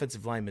think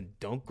offensive linemen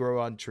don't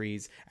grow on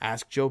trees.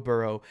 Ask Joe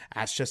Burrow,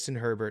 ask Justin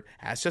Herbert,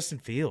 ask Justin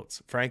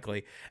Fields,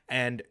 frankly.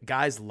 And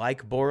guys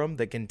like Borom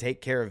that can take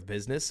care of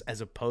business,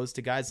 as opposed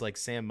to guys like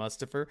Sam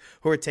Mustipher,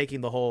 who are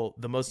taking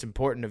the most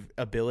important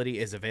ability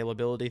is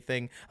availability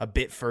thing a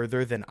bit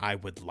further than I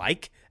would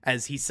like,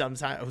 as he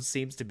sometimes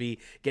seems to be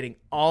getting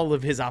all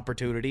of his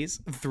opportunities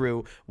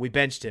through, we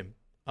benched him.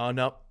 Oh,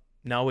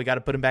 no, we got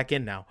to put him back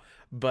in now.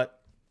 But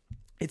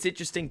it's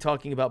interesting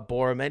talking about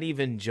Borom and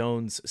even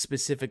Jones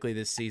specifically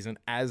this season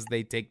as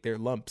they take their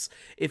lumps,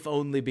 if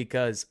only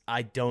because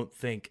I don't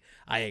think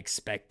I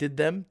expected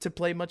them to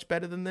play much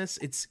better than this.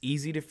 It's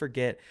easy to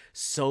forget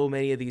so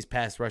many of these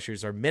pass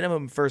rushers are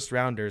minimum first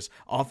rounders,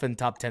 often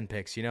top 10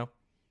 picks,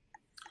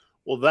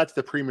 Well, that's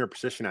the premier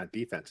position on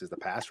defense, is the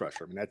pass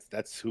rusher. I mean,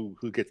 that's who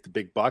gets the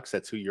big bucks.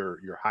 That's who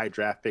your high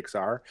draft picks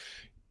are.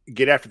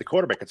 Get after the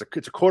quarterback.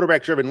 It's a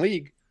quarterback driven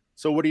league.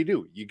 So what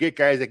do? You get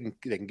guys that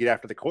can get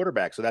after the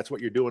quarterback. So that's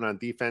what you're doing on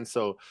defense.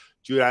 So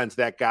Judon's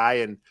that guy.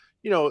 And,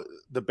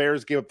 the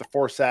Bears gave up the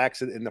 4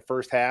 sacks in the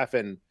first half.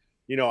 And,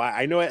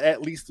 I know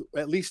at least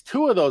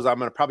 2 of those I'm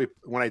going to probably,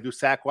 when I do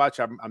sack watch,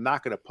 I'm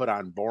not going to put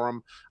on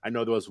Borom. I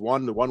know there was the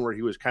one where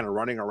he was kind of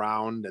running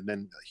around, and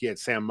then he had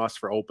Sam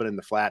Mustipher open in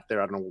the flat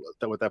there. I don't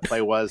know what that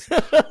play was,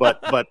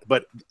 but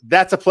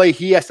that's a play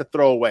he has to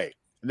throw away.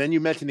 And then you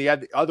mentioned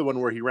the other one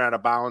where he ran out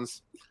of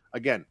bounds.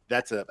 Again,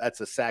 that's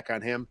a sack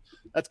on him.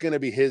 That's going to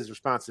be his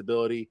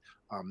responsibility.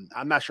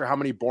 I'm not sure how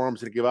many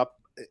Borom's going to give up,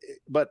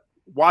 but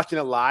watching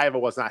it live, I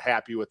was not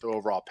happy with the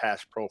overall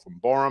pass pro from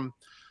Borom.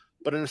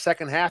 But in the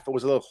second half, it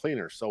was a little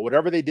cleaner. So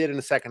whatever they did in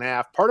the second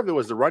half, part of it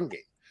was the run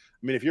game.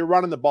 I mean, if you're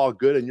running the ball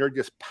good and you're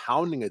just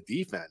pounding a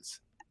defense,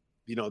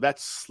 that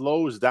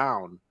slows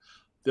down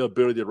the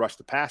ability to rush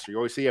the passer. You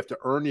always say you have to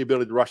earn the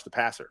ability to rush the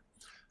passer.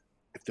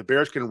 If the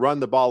Bears can run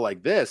the ball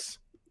like this,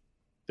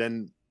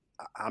 then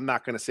I'm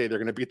not going to say they're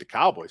going to beat the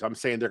Cowboys. I'm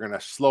saying they're going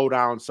to slow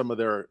down some of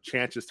their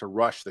chances to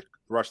rush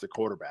the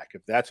quarterback.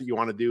 If that's what you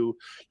want to do, you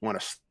want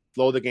to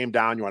slow the game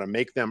down. You want to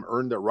make them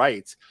earn their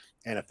rights.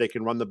 And if they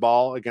can run the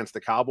ball against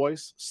the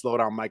Cowboys, slow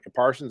down Micah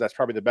Parsons, that's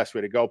probably the best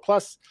way to go.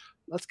 Plus,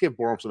 let's give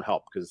Borom some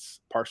help because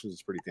Parsons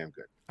is pretty damn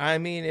good. I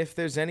mean, if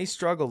there's any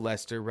struggle,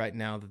 Lester, right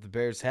now that the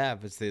Bears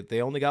have, is that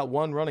they only got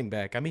one running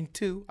back. I mean,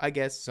 two, I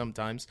guess,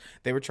 sometimes.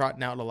 They were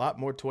trotting out a lot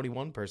more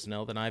 21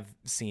 personnel than I've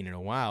seen in a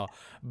while.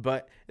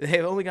 But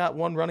they've only got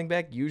one running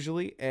back,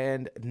 usually.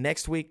 And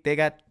next week, they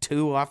got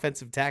two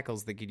offensive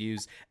tackles that could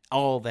use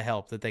all the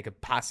help that they could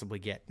possibly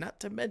get.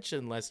 Not to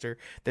mention, Lester,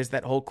 there's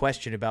that whole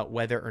question about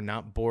whether or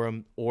not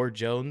Borom or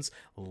Jones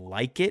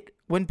like it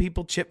when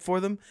people chip for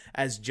them,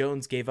 as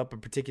Jones gave up a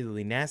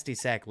particularly nasty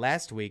sack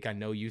last week, I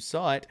know you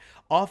saw it,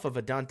 off of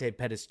a Dante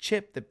Pettis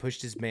chip that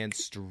pushed his man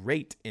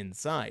straight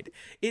inside.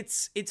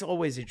 It's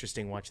always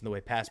interesting watching the way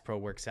pass pro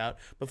works out,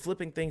 but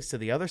flipping things to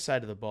the other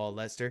side of the ball,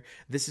 Lester,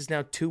 this is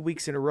now 2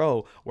 weeks in a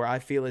row where I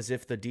feel as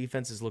if the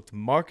defense has looked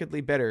markedly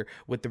better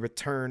with the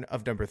return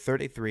of number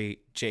 33,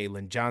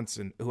 Jalen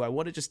Johnson, who I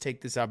want to just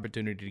take this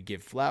opportunity to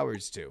give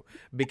flowers to,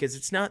 because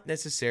it's not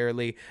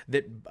necessarily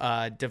that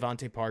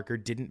Devontae Parker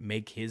didn't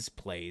make his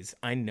plays.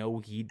 I know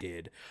he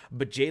did.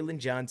 But Jalen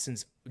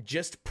Johnson's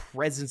just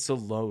presence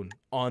alone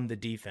on the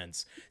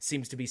defense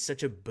seems to be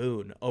such a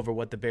boon over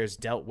what the Bears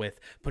dealt with,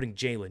 putting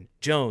Jalen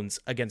Jones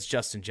against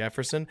Justin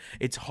Jefferson.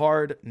 It's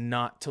hard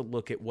not to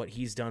look at what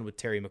he's done with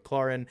Terry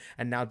McLaurin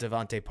and now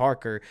Devontae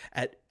Parker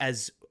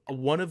as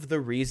one of the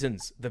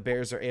reasons the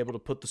Bears are able to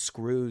put the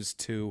screws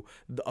to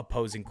the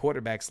opposing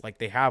quarterbacks like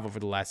they have over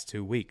the last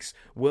 2 weeks.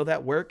 Will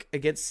that work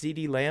against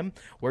CeeDee Lamb?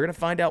 We're going to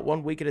find out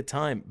 1 week at a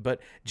time, but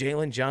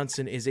Jalen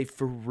Johnson is a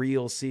for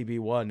real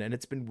CB1, and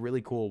it's been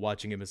really cool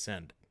watching him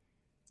ascend.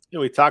 You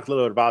know, we talked a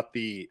little bit about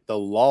the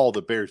lull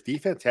the Bears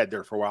defense had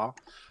there for a while.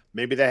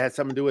 Maybe that had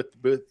something to do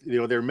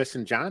with they're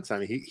missing Johnson. I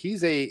mean,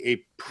 he's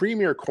a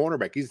premier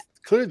cornerback. He's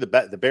clearly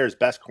the Bears'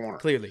 best corner.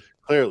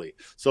 Clearly.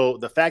 So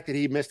the fact that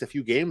he missed a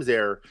few games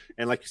there,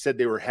 and like you said,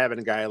 they were having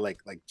a guy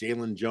like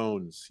Jalen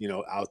Jones,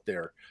 out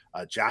there.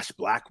 Josh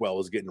Blackwell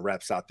was getting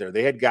reps out there.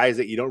 They had guys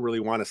that you don't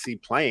really want to see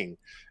playing,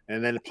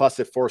 and then plus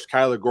it forced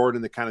Kyler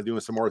Gordon to kind of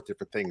doing some more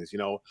different things.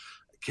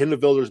 Kendall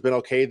Vilder's been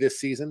okay this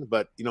season,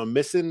 but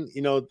missing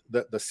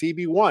the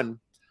CB1.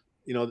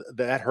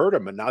 That hurt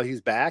him, and now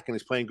he's back and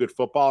he's playing good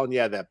football. And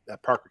yeah,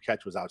 that Parker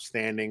catch was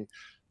outstanding.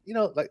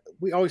 Like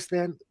we always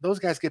those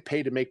guys get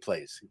paid to make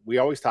plays. We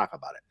always talk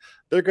about it.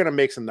 They're going to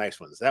make some nice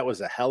ones. That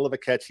was a hell of a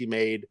catch he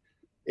made.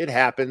 It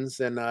happens.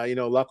 And,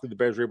 luckily the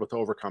Bears were able to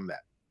overcome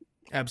that.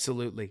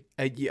 Absolutely.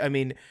 I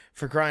mean,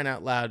 for crying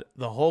out loud,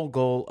 the whole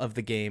goal of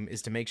the game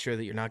is to make sure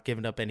that you're not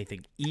giving up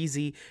anything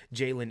easy.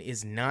 Jalen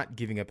is not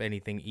giving up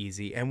anything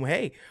easy. And,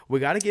 hey,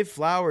 we got to give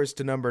flowers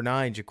to number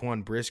 9,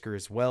 Jaquan Brisker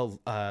as well,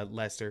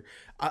 Lester.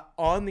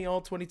 On the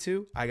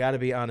All-22, I got to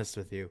be honest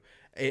with you.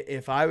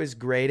 If I was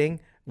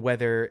grading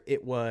whether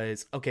it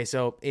was – okay,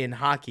 so in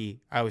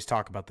hockey, I always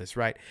talk about this,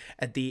 right?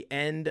 At the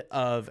end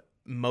of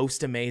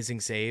most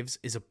amazing saves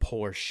is a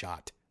poor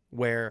shot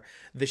where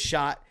the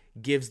shot –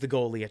 gives the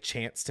goalie a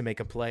chance to make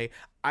a play.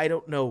 I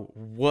don't know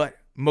what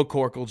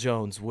McCorkle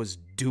Jones was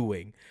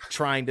doing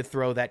trying to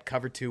throw that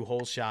cover 2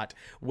 hole shot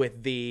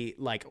with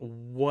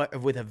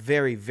with a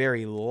very,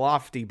 very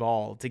lofty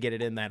ball to get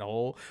it in that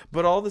hole.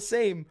 But all the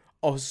same,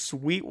 a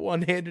sweet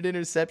one-handed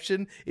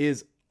interception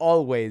is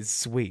always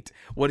sweet.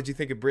 What did you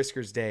think of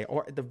Brisker's day,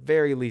 or at the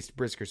very least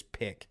Brisker's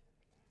pick?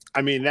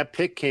 I mean, that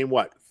pick came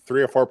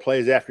 3 or 4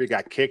 plays after he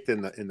got kicked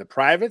in the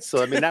privates.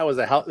 So I mean, that was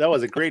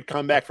a great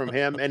comeback from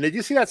him. And did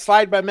you see that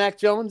slide by Mac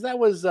Jones? That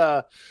was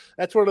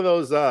that's one of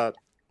those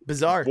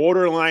bizarre,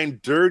 borderline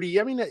dirty.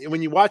 I mean,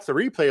 when you watch the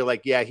replay, you're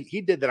like, yeah,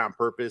 he did that on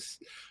purpose.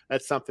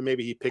 That's something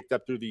maybe he picked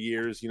up through the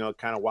years.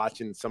 Kind of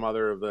watching some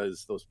other of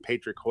those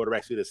Patriot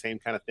quarterbacks do the same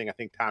kind of thing. I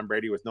think Tom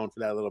Brady was known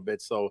for that a little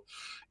bit. So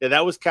yeah,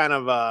 that was kind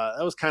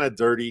of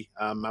dirty.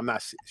 I'm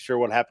not sure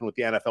what happened with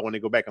the NFL when they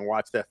go back and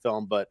watch that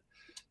film, but.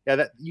 Yeah,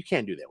 that you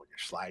can't do that when you're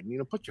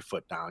sliding. Put your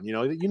foot down. You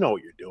know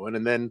what you're doing.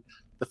 And then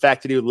the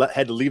fact that he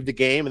had to leave the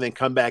game and then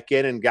come back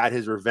in and got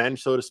his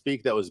revenge, so to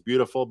speak, that was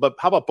beautiful. But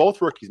how about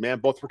both rookies, man?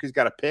 Both rookies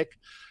got a pick.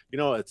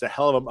 It's a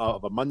hell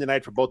of a Monday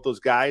night for both those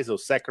guys.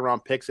 Those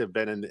second-round picks have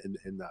been in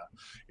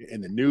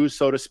the news,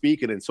 so to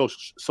speak, and in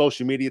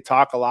social media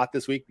talk a lot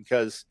this week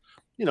because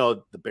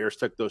the Bears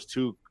took those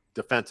 2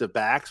 defensive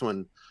backs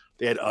when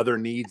they had other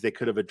needs they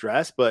could have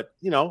addressed. But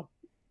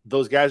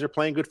those guys are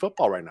playing good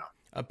football right now.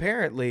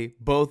 Apparently,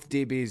 both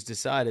DBs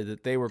decided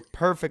that they were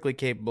perfectly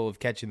capable of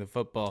catching the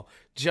football,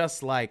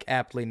 just like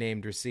aptly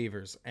named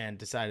receivers, and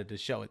decided to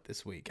show it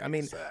this week. I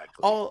mean,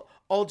 exactly.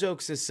 All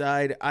jokes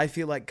aside, I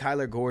feel like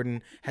Kyler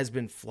Gordon has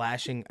been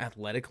flashing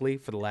athletically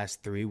for the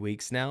last 3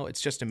 weeks now.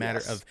 It's just a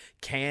matter of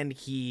can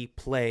he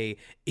play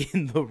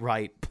in the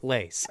right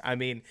place? I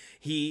mean,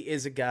 he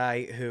is a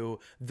guy who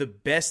the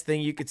best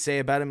thing you could say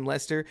about him,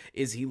 Lester,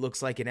 is he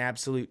looks like an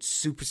absolute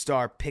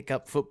superstar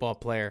pickup football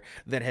player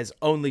that has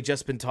only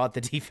just been taught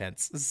the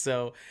defense.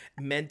 So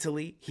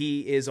mentally,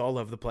 he is all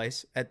over the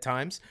place at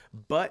times,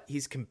 but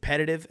he's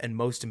competitive, and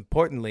most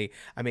importantly,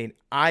 I mean,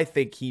 I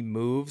think he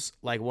moves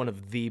like one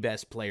of the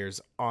best players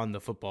on the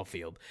football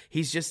field.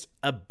 He's just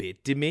a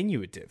bit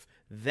diminutive.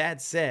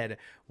 That said,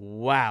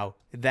 wow,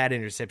 that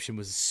interception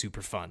was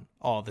super fun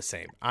all the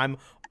same. I'm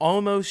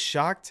almost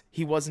shocked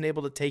he wasn't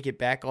able to take it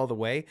back all the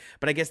way,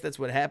 but I guess that's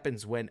what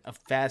happens when a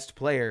fast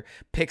player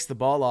picks the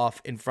ball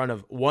off in front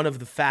of one of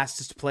the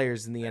fastest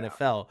players in the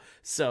NFL.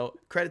 So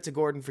credit to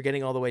Gordon for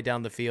getting all the way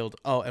down the field.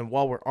 Oh, and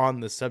while we're on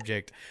the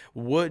subject,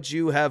 would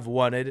you have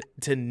wanted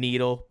to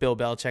needle Bill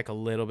Belichick a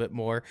little bit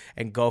more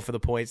and go for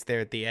the points there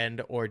at the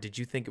end, or did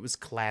you think it was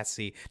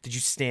classy? Did you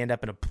stand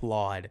up and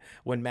applaud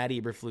when Matt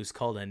Eberflus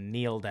called a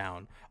kneel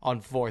down on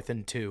 4th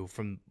and 2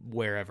 from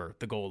wherever,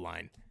 the goal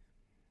line?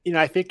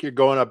 I think you're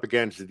going up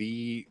against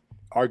the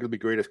arguably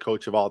greatest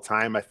coach of all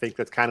time. I think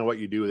that's kind of what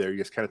you do there. You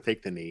just kind of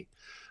take the knee.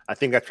 I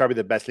think that's probably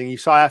the best thing. You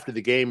saw after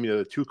the game,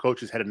 the two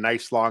coaches had a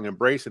nice long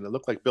embrace, and it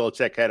looked like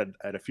Belichick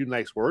had a few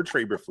nice words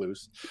for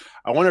Eberflus.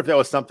 I wonder if that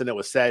was something that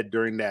was said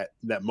during that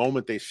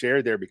moment they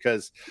shared there,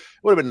 because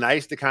it would have been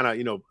nice to kind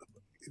of,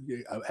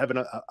 having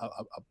a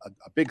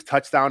big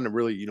touchdown to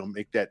really,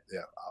 make that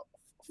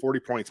 40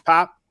 points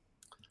pop.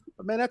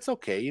 But man, that's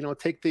okay.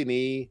 Take the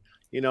knee.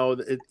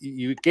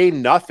 You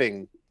gain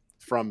nothing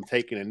from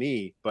taking a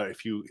knee, but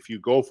if you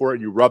go for it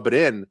and you rub it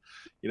in,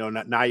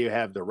 now you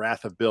have the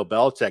wrath of Bill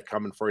Belichick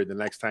coming for you the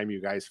next time you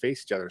guys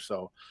face each other.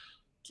 So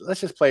let's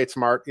just play it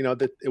smart.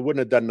 That it wouldn't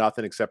have done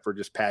nothing except for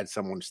just pad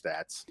someone's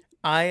stats.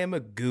 I am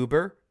a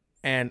goober,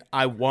 and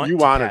I want to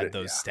pad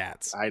those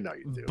stats. I know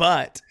you do,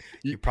 but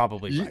you're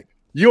probably right.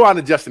 You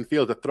wanted Justin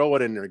Fields to throw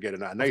it in there and get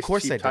a nice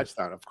cheap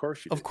touchdown. Of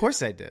course you did. Of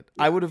course I did.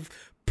 I would have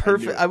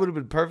I would have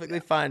been perfectly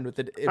fine with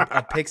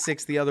a pick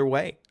six the other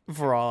way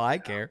for all I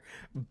care.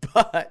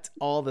 But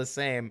all the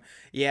same,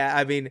 yeah,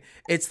 I mean,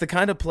 it's the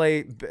kind of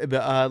play,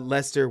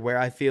 Lester, where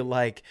I feel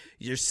like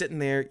you're sitting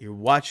there, you're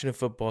watching a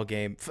football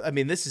game. I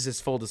mean, this is as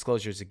full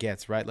disclosure as it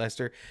gets, right,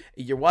 Lester?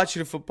 You're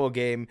watching a football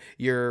game.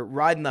 You're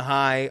riding the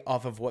high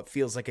off of what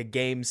feels like a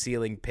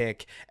game-sealing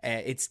pick.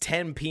 It's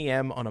 10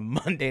 p.m. on a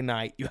Monday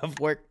night. You have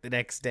work the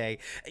next day.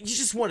 You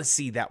just want to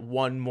see that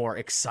one more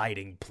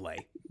exciting play,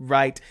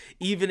 right?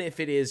 Even if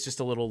it is just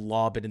a little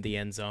lob into the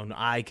end zone,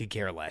 I could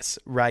care less,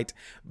 right?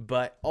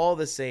 But all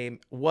the same,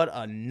 what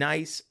a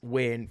nice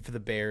win for the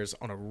Bears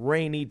on a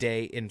rainy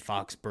day in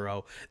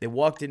Foxborough. They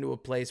walked into a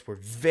place where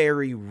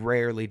very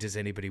rarely does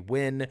anybody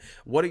win.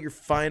 What are your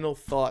final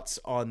thoughts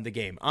on the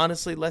game?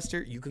 Honestly,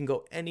 Lester, you can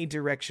go any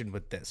direction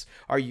with this.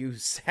 Are you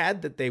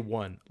sad that they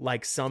won,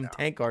 like some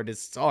tank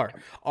artists are?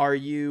 Are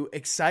you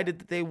excited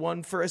that they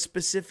won for a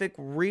specific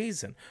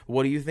reason?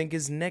 What do you think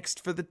is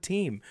next for the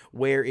team?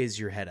 Where is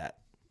your head at?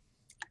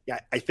 Yeah,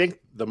 I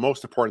think the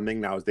most important thing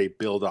now is they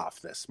build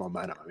off this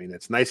momentum. I mean,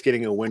 it's nice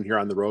getting a win here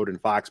on the road in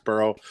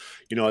Foxborough.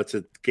 It's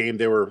a game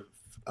they were,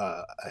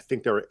 I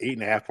think they were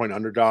 8.5-point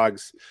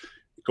underdogs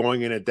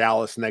going in at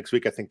Dallas next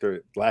week. I think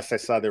last I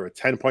saw, they were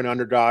 10-point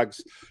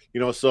underdogs.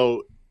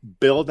 So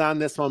build on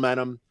this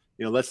momentum.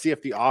 Let's see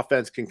if the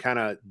offense can kind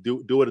of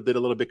do what it did a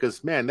little bit,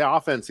 because, man, their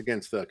offense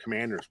against the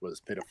Commanders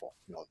was pitiful.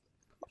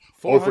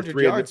 400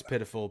 yards,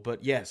 pitiful,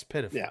 but yes,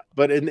 pitiful. Yeah,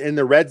 but in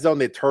the red zone,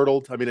 they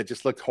turtled. I mean, it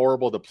just looked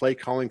horrible. The play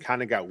calling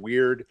kind of got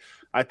weird.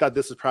 I thought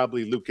this was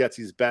probably Luke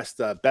Getsy's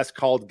best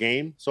called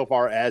game so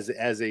far as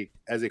a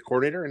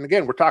coordinator. And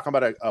again, we're talking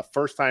about a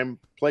first time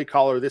play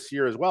caller this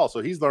year as well,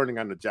 so he's learning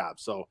on the job.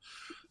 So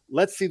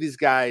let's see these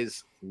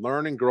guys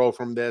learn and grow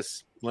from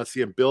this. Let's see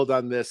them build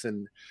on this.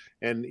 And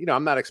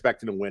I'm not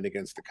expecting to win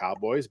against the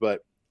Cowboys,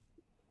 but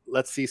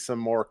let's see some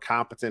more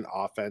competent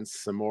offense,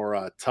 some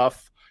more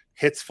tough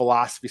hits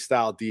philosophy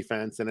style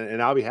defense,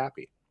 and I'll be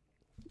happy.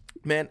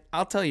 Man,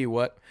 I'll tell you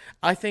what,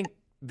 I think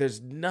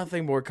there's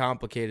nothing more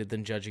complicated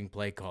than judging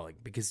play calling,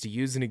 because to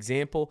use an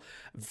example,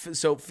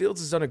 so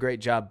Fields has done a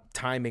great job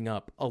timing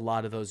up a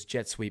lot of those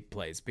jet sweep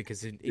plays,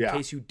 because in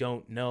case you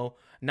don't know,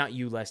 not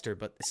you, Lester,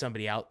 but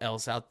somebody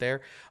else out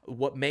there,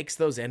 what makes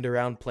those end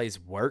around plays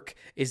work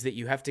is that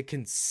you have to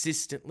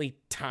consistently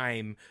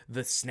time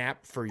the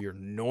snap for your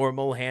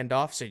normal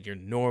handoffs and your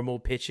normal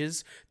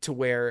pitches to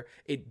where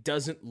it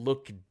doesn't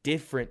look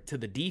different to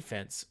the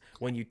defense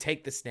when you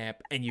take the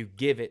snap and you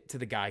give it to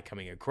the guy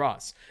coming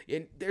across.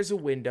 And there's a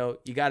window.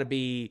 You got to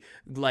be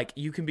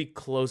you can be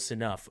close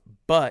enough,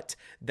 but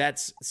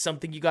that's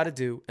something you got to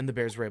do, and the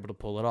Bears were able to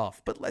pull it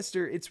off. But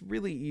Lester, it's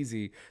really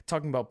easy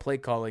talking about play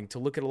calling to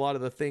look at a lot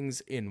of the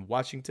things in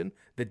Washington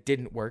that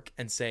didn't work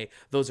and say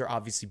those are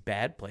obviously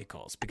bad play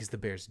calls because the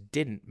Bears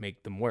didn't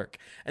make them work.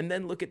 And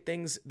then look at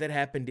things that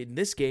happened in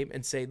this game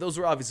and say those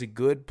were obviously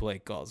good play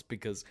calls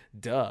because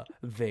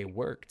they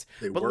worked.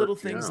 Little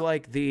things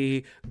like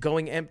the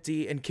going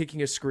empty and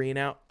kicking a screen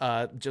out,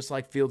 just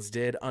like Fields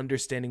did,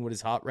 understanding what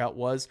his hot route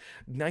was.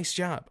 Nice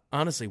job.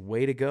 Honestly,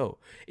 way to go.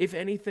 If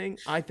anything,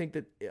 I think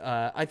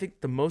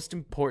the most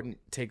important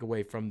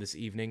takeaway from this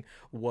evening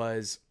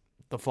was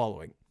the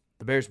following.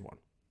 The Bears won.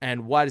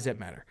 And why does that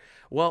matter?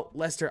 Well,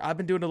 Lester, I've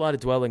been doing a lot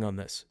of dwelling on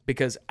this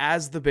because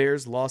as the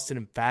Bears lost an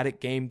emphatic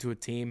game to a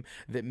team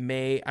that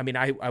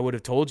I would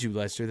have told you,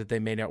 Lester, that they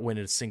may not win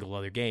in a single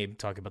other game,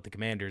 talking about the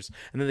Commanders,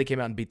 and then they came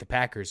out and beat the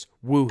Packers.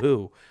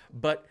 Woo-hoo.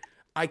 But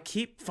I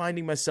keep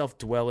finding myself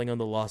dwelling on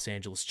the Los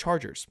Angeles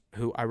Chargers,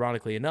 who,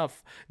 ironically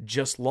enough,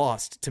 just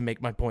lost, to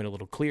make my point a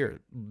little clearer,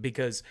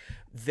 because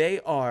they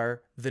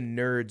are the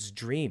nerd's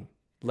dream,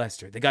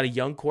 Lester. They got a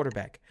young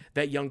quarterback.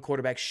 That young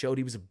quarterback showed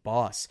he was a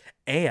boss,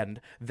 and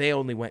they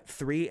only went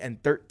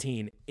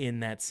 3-13 in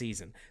that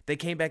season. They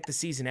came back the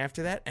season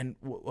after that, and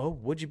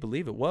would you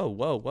believe it?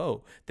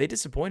 Whoa. They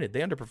disappointed. They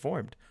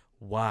underperformed.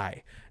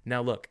 Why?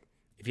 Now, look.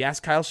 If you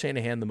ask Kyle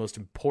Shanahan the most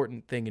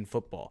important thing in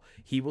football,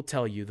 he will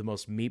tell you the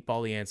most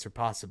meatball-y answer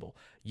possible.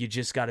 You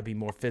just got to be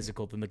more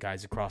physical than the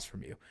guys across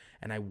from you.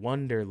 And I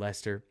wonder,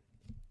 Lester,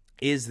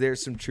 is there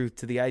some truth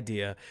to the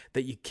idea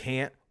that you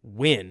can't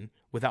win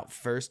without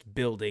first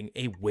building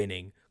a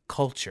winning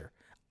culture?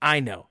 I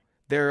know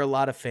there are a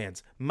lot of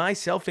fans,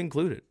 myself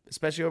included,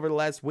 especially over the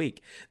last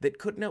week, that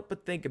couldn't help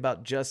but think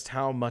about just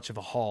how much of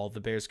a haul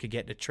the Bears could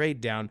get in a trade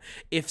down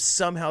if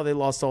somehow they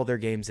lost all their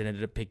games and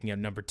ended up picking up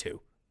number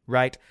 2,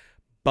 right?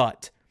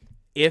 But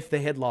if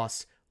they had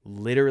lost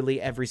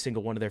literally every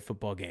single one of their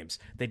football games,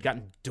 they'd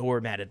gotten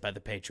doormatted by the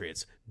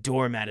Patriots,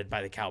 doormatted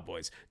by the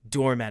Cowboys,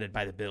 doormatted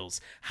by the Bills.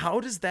 How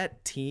does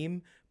that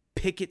team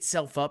pick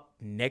itself up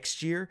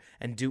next year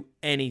and do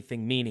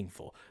anything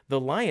meaningful? The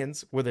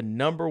Lions were the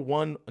number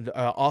 1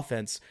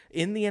 offense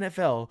in the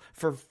NFL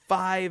for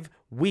 5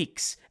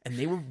 weeks, and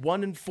they were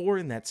 1-4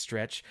 in that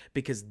stretch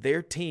because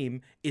their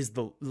team is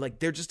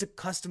they're just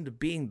accustomed to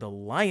being the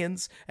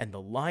Lions, and the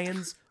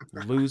Lions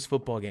lose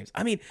football games.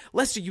 I mean,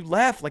 Lester, you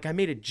laugh like I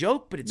made a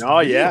joke, but it's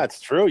real. Yeah,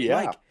 it's true.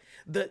 Yeah,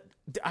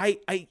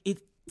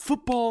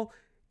 football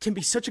can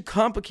be such a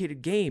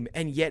complicated game,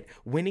 and yet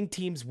winning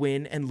teams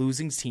win and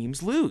losing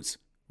teams lose,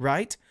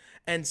 right?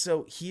 And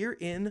so here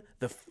in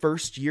the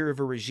first year of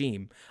a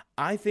regime,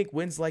 I think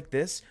wins like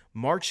this,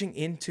 marching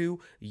into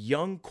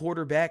young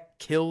quarterback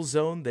kill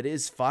zone that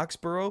is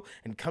Foxborough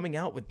and coming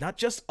out with not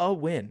just a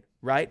win,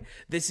 right?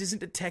 This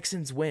isn't a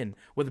Texans win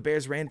where the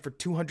Bears ran for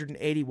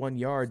 281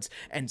 yards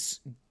and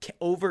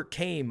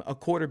overcame a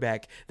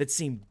quarterback that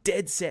seemed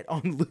dead set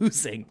on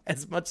losing,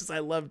 as much as I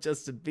love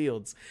Justin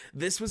Fields.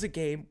 This was a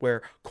game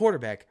where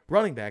quarterback,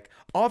 running back,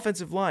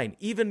 offensive line,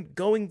 even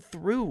going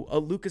through a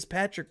Lucas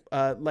Patrick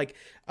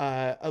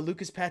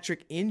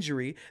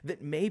injury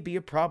that may be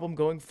a problem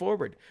going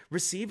forward.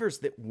 Receivers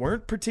that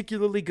weren't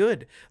particularly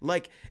good.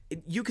 Like,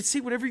 you could say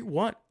whatever you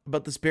want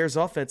about this Bears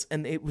offense,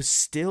 and it was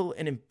still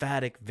an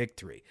emphatic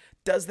victory.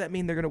 Does that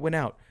mean they're going to win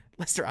out?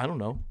 Lester, I don't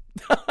know.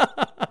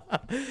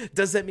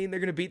 Does that mean they're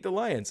going to beat the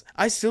Lions?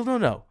 I still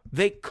don't know.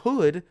 They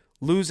could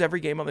lose every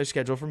game on their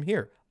schedule from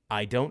here.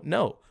 I don't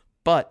know.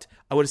 But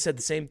I would have said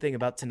the same thing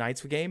about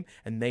tonight's game,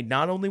 and they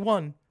not only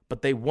won,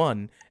 but they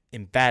won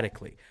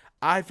emphatically.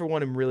 I, for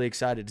one, am really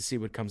excited to see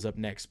what comes up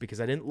next, because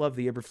I didn't love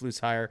the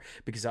Eberflus hire,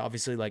 because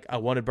obviously, I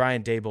wanted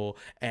Brian Daboll,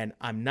 and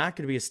I'm not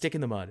going to be a stick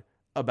in the mud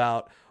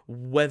about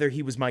whether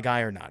he was my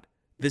guy or not.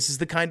 This is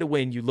the kind of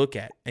win you look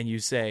at and you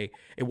say,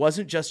 it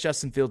wasn't just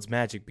Justin Fields'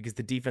 magic, because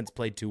the defense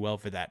played too well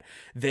for that.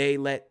 They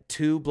let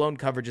 2 blown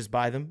coverages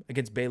by them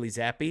against Bailey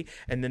Zappi,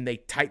 and then they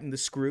tightened the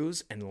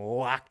screws and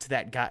locked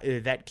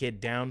that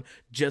kid down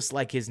just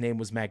like his name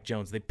was Mac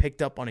Jones. They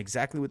picked up on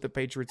exactly what the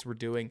Patriots were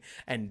doing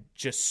and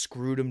just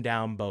screwed them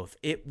down both.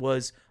 It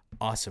was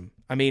awesome.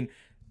 I mean,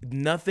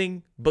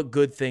 nothing but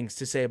good things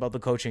to say about the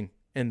coaching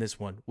in this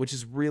one, which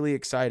is really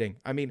exciting.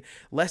 I mean,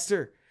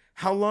 Lester,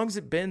 how long has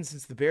it been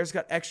since the Bears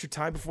got extra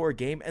time before a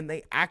game and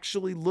they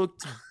actually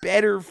looked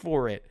better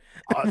for it?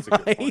 Oh, that's a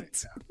good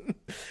point.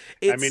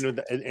 Yeah. I mean,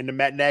 in the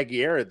Matt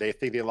Nagy era, they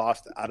think they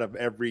lost out of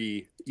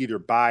every either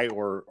bye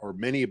or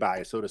mini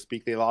bye, so to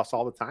speak. They lost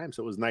all the time,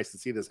 so it was nice to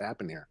see this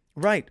happen here.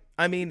 Right.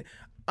 I mean,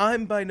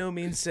 I'm by no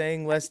means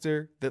saying,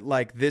 Lester, that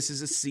this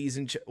is a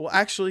season. Well,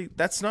 actually,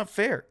 that's not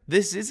fair.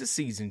 This is a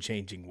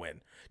season-changing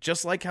win.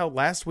 Just like how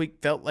last week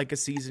felt like a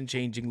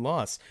season-changing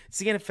loss. It's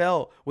the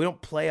NFL. We don't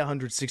play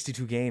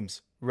 162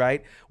 games,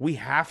 right? We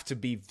have to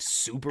be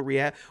super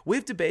reactive. We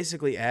have to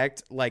basically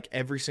act like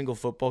every single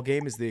football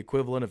game is the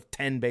equivalent of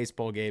 10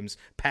 baseball games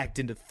packed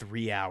into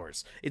 3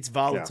 hours. It's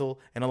volatile,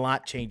 and a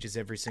lot changes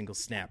every single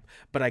snap.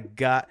 But I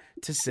got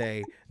to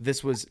say,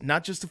 this was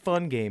not just a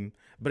fun game,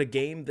 but a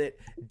game that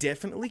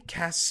definitely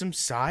casts some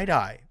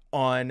side-eye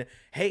on,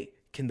 hey,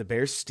 can the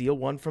Bears steal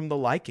one from the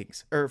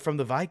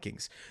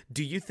Vikings?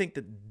 Do you think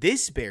that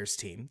this Bears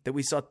team that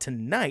we saw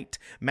tonight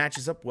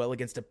matches up well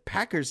against a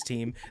Packers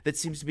team that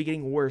seems to be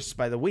getting worse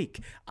by the week?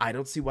 I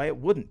don't see why it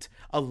wouldn't.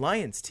 A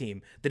Lions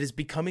team that is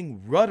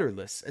becoming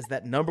rudderless as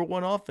that number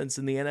 1 offense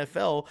in the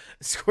NFL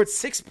scored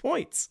 6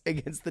 points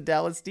against the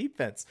Dallas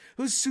defense,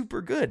 who's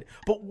super good.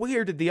 But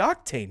where did the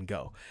octane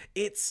go?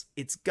 It's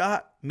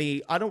got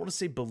me, I don't want to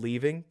say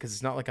believing, because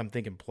it's not like I'm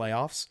thinking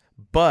playoffs,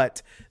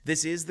 but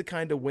this is the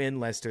kind of win,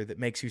 Lester, that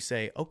makes you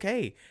say,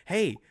 okay,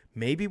 hey,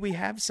 maybe we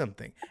have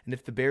something. And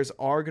if the Bears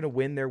are going to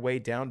win their way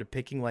down to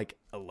picking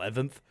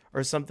 11th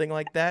or something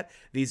like that,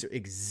 these are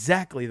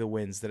exactly the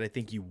wins that I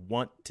think you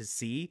want to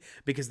see,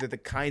 because they're the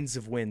kinds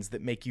of wins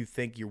that make you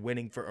think you're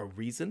winning for a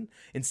reason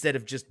instead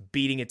of just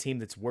beating a team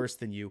that's worse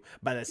than you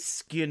by the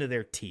skin of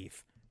their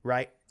teeth,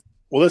 right?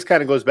 Well, this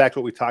kind of goes back to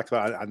what we talked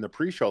about on the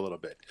pre-show a little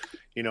bit.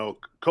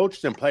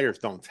 Coaches and players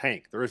don't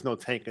tank. There is no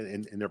tank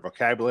in their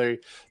vocabulary.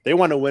 They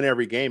want to win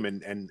every game,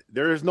 and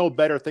there is no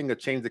better thing to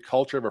change the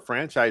culture of a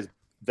franchise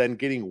than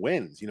getting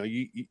wins.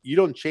 You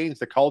don't change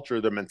the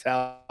culture, the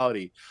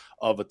mentality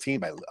of a team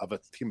by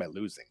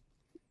losing.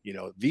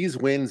 These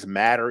wins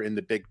matter in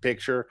the big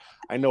picture.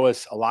 I know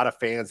as a lot of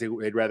fans,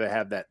 they'd rather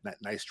have that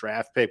nice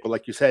draft pick. But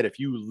like you said, if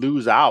you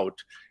lose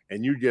out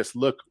and you just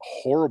look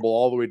horrible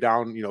all the way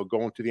down,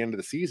 going to the end of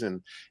the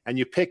season, and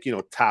you pick,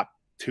 top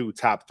 2,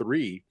 top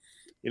 3,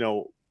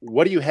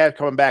 what do you have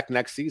coming back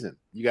next season?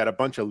 You got a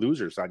bunch of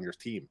losers on your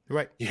team.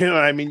 Right. You know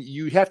what I mean?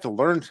 You have to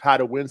learn how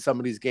to win some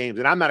of these games.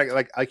 And I'm not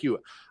like you,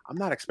 I'm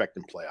not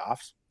expecting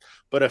playoffs,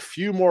 but a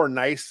few more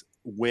nice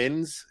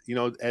wins,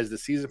 as the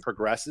season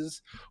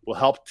progresses, will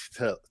help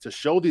to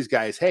show these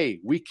guys, hey,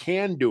 we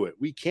can do it.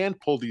 We can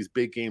pull these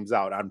big games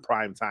out on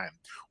prime time.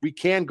 We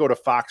can go to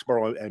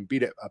Foxborough and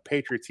beat a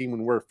Patriot team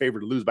when we're favored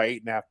to lose by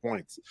 8.5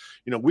 points.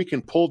 We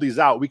can pull these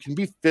out. We can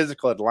be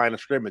physical at the line of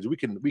scrimmage. We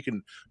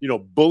can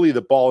bully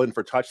the ball in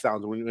for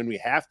touchdowns when we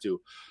have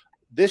to.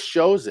 This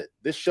shows it.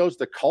 This shows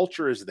the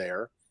culture is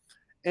there,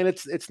 and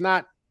it's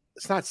not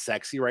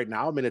sexy right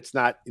now. I mean, it's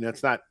not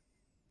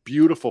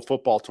beautiful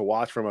football to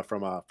watch from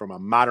a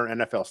modern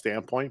NFL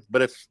standpoint,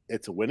 but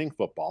it's a winning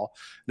football.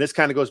 And this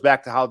kind of goes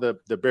back to how the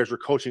Bears were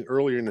coaching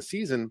earlier in the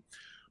season.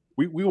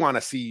 We want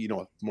to see,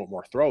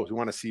 more throws. We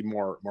want to see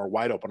more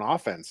wide open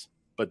offense,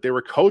 but they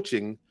were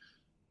coaching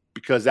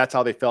because that's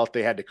how they felt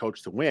they had to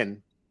coach to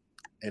win.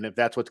 And if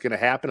that's what's going to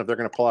happen, if they're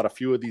going to pull out a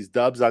few of these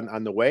dubs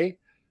on the way,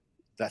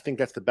 I think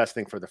that's the best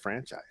thing for the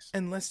franchise.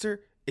 And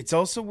Lester, it's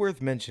also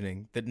worth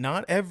mentioning that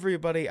not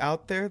everybody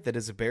out there that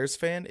is a Bears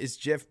fan is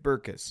Jeff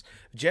Berckes.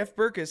 Jeff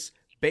Berckes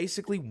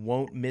basically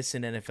won't miss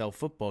an NFL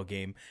football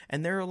game,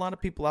 and there are a lot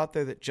of people out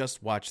there that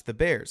just watch the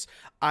Bears.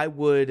 I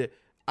would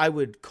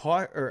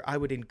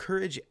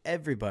encourage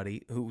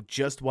everybody who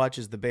just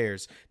watches the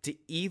Bears to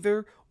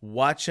either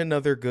watch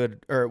another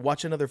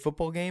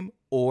football game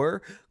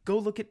or go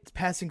look at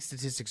passing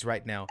statistics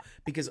right now,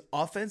 because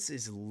offense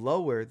is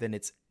lower than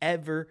it's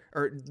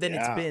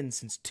been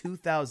since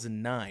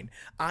 2009.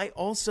 I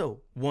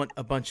also want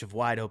a bunch of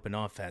wide open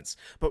offense,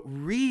 but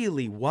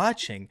really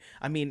watching,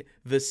 I mean,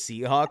 the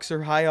Seahawks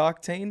are high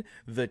octane,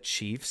 the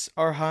Chiefs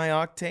are high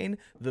octane,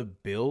 the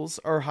Bills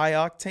are high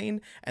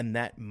octane, and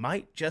that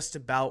might just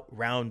about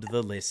round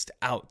the list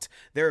out.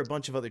 There are a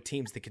bunch of other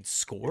teams that can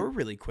score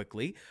really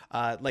quickly,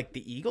 like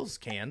the Eagles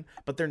can,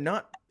 but they're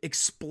not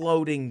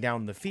exploding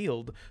down the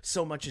field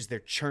so much as they're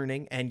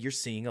churning, and you're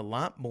seeing a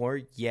lot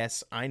more.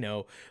 Yes, I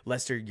know,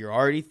 Lester, you're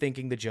already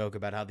thinking the joke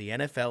about how the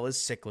NFL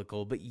is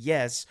cyclical, but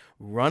yes,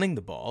 running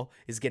the ball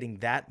is getting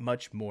that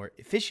much more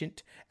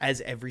efficient as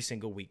every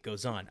single week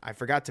goes on. I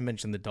forgot to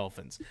mention the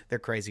Dolphins. They're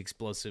crazy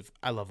explosive.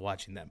 I love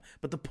watching them.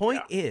 But the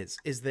point is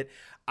that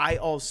I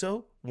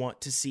also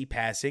want to see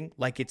passing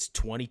like it's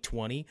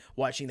 2020,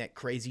 watching that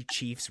crazy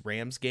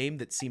Chiefs-Rams game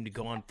that seemed to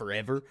go on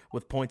forever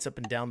with points up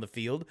and down the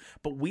field.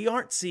 But we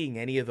aren't seeing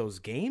any of those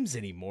games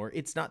anymore.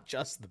 It's not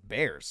just the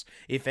Bears.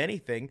 If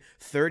anything,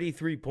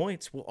 33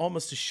 points will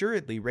almost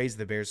assuredly raise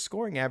the Bears'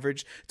 scoring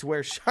average to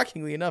where,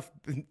 shockingly enough,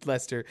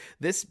 Lester,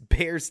 this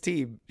Bears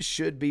team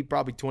should be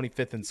probably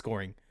 25th in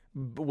scoring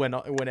when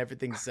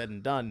everything's said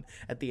and done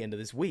at the end of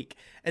this week.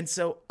 And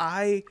so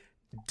I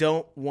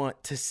don't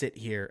want to sit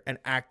here and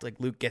act like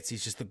Luke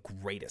Getsy's just the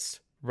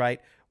greatest,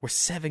 right? We're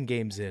 7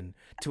 games in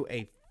to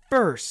a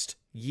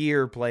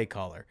first-year play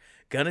caller.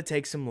 Gonna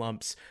take some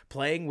lumps,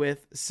 playing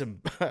with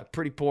some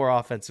pretty poor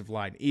offensive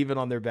line, even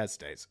on their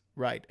best days,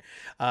 right?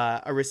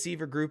 A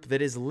receiver group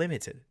that is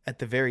limited at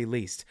the very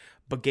least.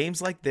 But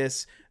games like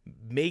this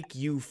make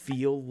you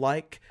feel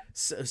like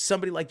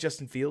somebody like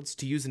Justin Fields,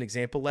 to use an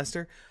example,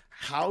 Lester,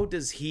 how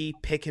does he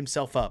pick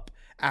himself up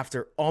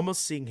after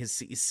almost seeing his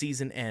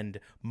season end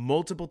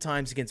multiple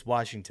times against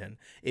Washington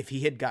if he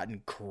had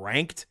gotten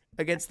cranked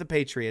against the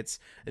Patriots,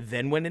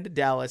 then went into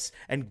Dallas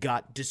and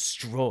got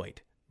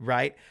destroyed,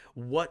 right?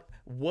 What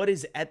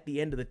is at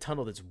the end of the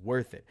tunnel that's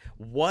worth it?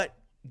 What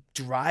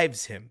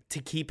drives him to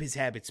keep his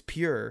habits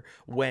pure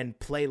when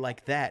play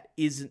like that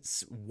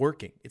isn't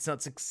working? It's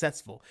not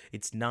successful.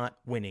 It's not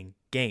winning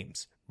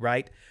games,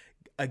 right?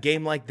 A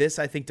game like this,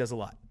 I think, does a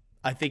lot.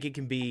 I think it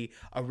can be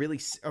a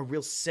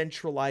real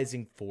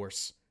centralizing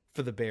force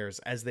for the Bears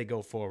as they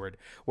go forward.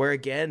 Where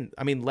again,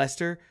 I mean,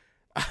 Lester,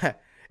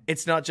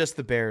 it's not just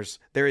the Bears.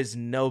 There is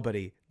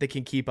nobody that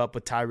can keep up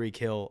with Tyreek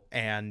Hill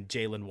and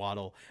Jalen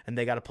Waddle, and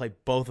they got to play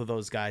both of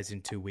those guys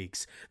in 2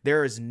 weeks.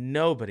 There is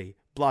nobody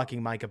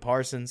blocking Micah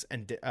Parsons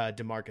and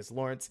DeMarcus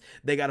Lawrence.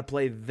 They got to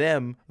play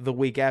them the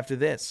week after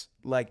this.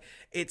 Like,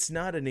 it's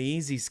not an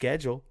easy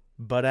schedule.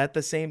 But at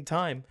the same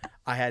time,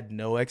 I had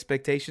no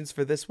expectations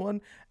for this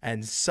one,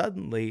 and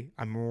suddenly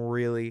I'm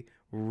really,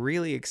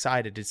 really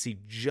excited to see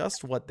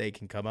just what they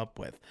can come up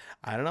with.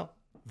 I don't know,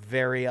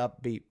 very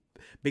upbeat.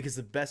 Because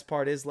the best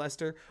part is,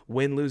 Lester,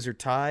 win, lose, or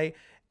tie,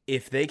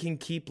 if they can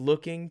keep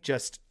looking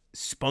just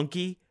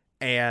spunky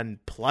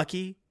and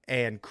plucky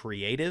and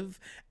creative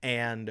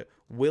and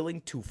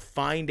willing to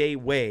find a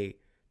way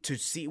to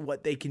see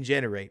what they can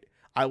generate,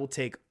 I will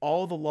take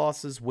all the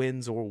losses,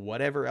 wins, or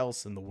whatever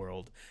else in the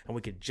world, and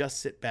we could just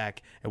sit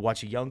back and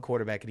watch a young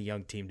quarterback and a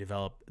young team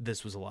develop.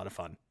 This was a lot of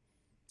fun.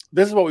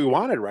 This is what we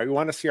wanted, right? We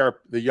want to see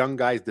the young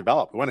guys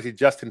develop. We want to see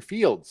Justin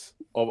Fields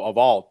of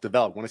all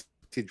develop. We want to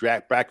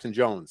see Braxton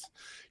Jones,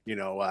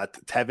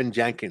 Tevin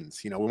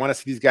Jenkins. We want to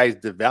see these guys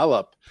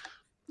develop.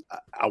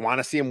 I want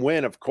to see them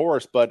win, of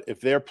course, but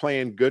if they're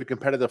playing good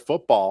competitive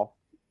football,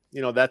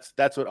 that's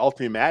what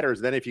ultimately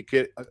matters. Then if you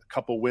get a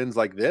couple wins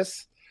like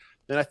this,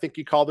 then I think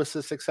you call this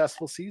a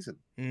successful season.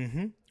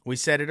 Mm-hmm. We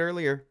said it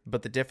earlier,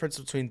 but the difference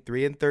between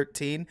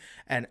 3-13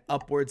 and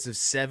upwards of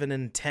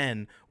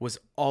 7-10 was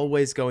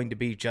always going to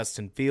be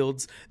Justin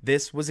Fields.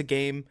 This was a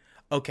game.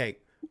 Okay,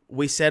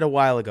 we said a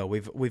while ago,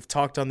 we've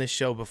talked on this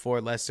show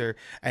before, Lester,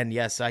 and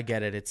yes, I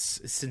get it.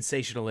 It's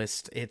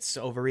sensationalist, it's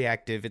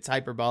overreactive, it's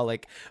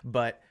hyperbolic,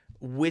 but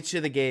which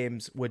of the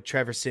games would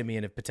Trevor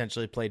Siemian have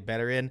potentially played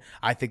better in?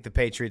 I think the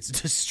Patriots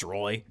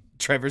destroy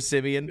Trevor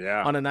Siemian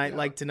on a night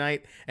like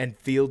tonight, and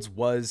Fields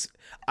was.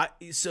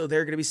 So there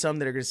are going to be some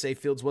that are going to say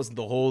Fields wasn't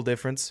the whole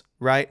difference,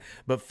 right?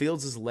 But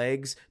Fields'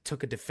 legs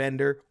took a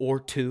defender or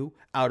two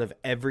out of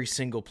every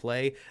single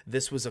play.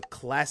 This was a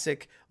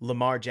classic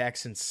Lamar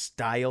Jackson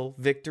style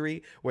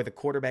victory where the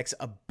quarterback's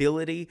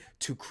ability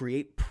to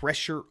create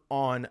pressure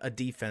on a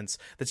defense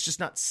that's just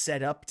not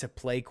set up to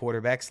play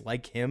quarterbacks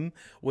like him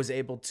was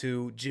able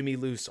to jimmy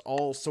loose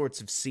all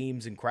sorts of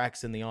seams and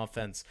cracks in the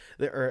offense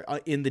or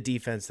in the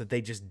defense that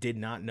they just did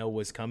not know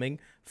was coming.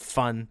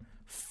 Fun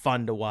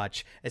to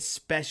watch,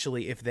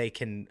 especially if they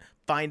can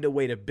find a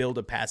way to build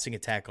a passing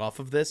attack off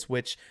of this,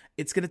 which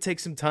it's going to take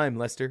some time,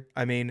 Lester.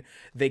 I mean,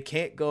 they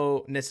can't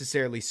go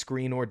necessarily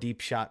screen or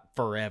deep shot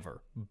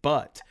forever,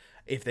 but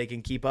if they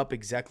can keep up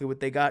exactly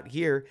what they got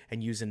here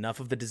and use enough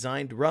of the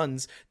designed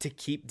runs to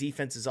keep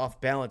defenses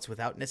off balance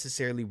without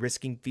necessarily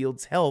risking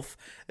Fields' health,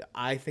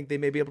 I think they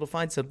may be able to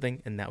find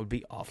something, and that would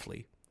be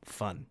awfully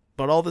fun.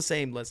 But all the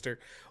same, Lester,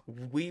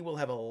 we will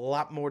have a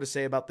lot more to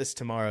say about this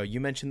tomorrow. You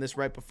mentioned this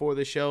right before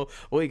the show.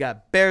 We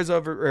got Bear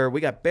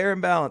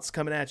and Balance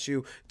coming at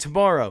you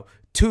tomorrow,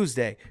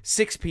 Tuesday,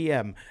 6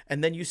 p.m.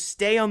 And then you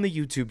stay on the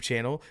YouTube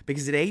channel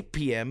because at 8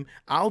 p.m.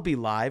 I'll be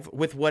live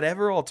with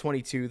whatever all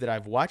 22 that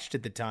I've watched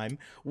at the time.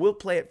 We'll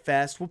play it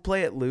fast, we'll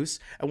play it loose,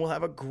 and we'll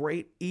have a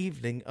great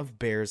evening of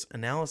Bears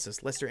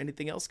analysis. Lester,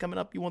 anything else coming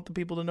up you want the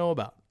people to know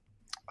about?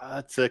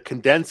 It's a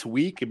condensed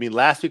week. I mean,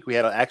 last week we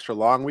had an extra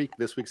long week.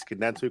 This week's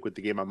condensed week with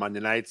the game on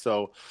Monday night.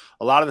 So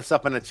a lot of the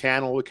stuff on the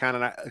channel we kind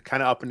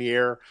of up in the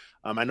air.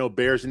 I know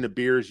Bears in the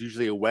Beers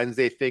usually a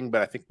Wednesday thing,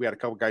 but I think we had a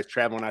couple guys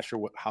traveling. Not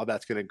sure how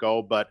that's going to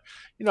go. But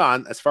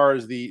as far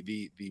as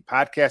the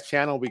podcast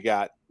channel, we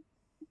got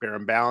Bear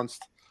and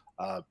Balanced,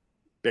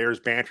 Bears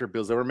Banter,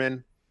 Bill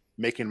Zimmerman,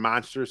 Making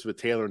Monsters with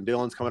Taylor and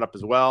Dylan's coming up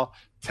as well.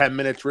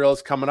 10-minute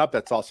drills coming up.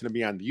 That's also going to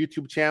be on the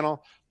YouTube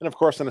channel. And of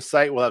course, on the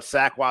site, we'll have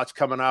Sack Watch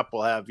coming up.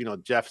 We'll have,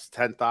 Jeff's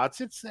 10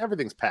 Thoughts.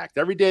 Everything's packed.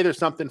 Every day there's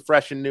something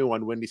fresh and new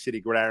on Windy City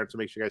Gridiron. So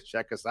make sure you guys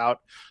check us out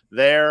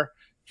there,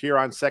 here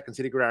on Second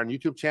City Gridiron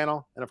YouTube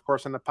channel, and of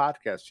course on the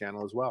podcast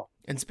channel as well.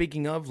 And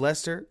speaking of,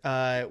 Lester,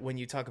 when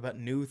you talk about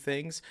new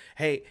things,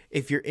 hey,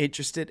 if you're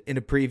interested in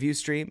a preview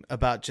stream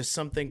about just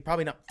something,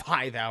 probably not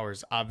 5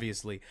 hours,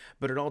 obviously,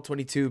 but an all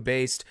 22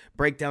 based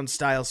breakdown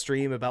style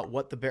stream about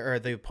what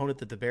the opponent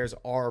that the Bears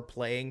are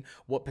playing,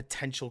 what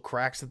potential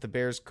cracks that the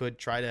Bears could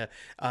try to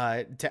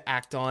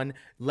act on,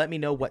 let me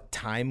know what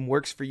time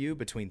works for you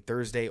between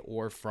Thursday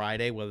or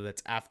Friday, whether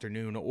that's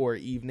afternoon or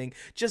evening.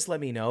 Just let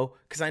me know,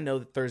 because I know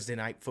that Thursday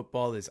night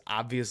football is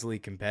obviously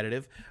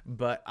competitive,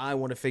 but I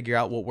want to figure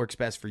out what works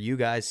best for you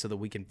guys so that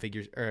we can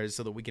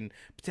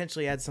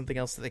potentially add something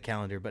else to the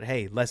calendar. But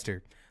hey,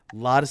 Lester, a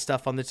lot of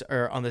stuff on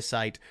the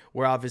site.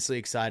 We're obviously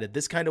excited.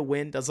 This kind of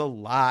win does a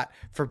lot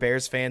for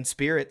Bears fan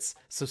spirits,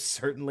 so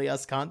certainly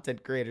us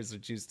content creators are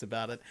juiced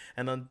about it.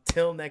 And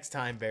until next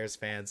time, Bears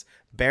fans,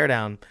 bear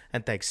down,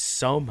 and thanks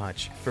so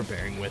much for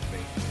bearing with me.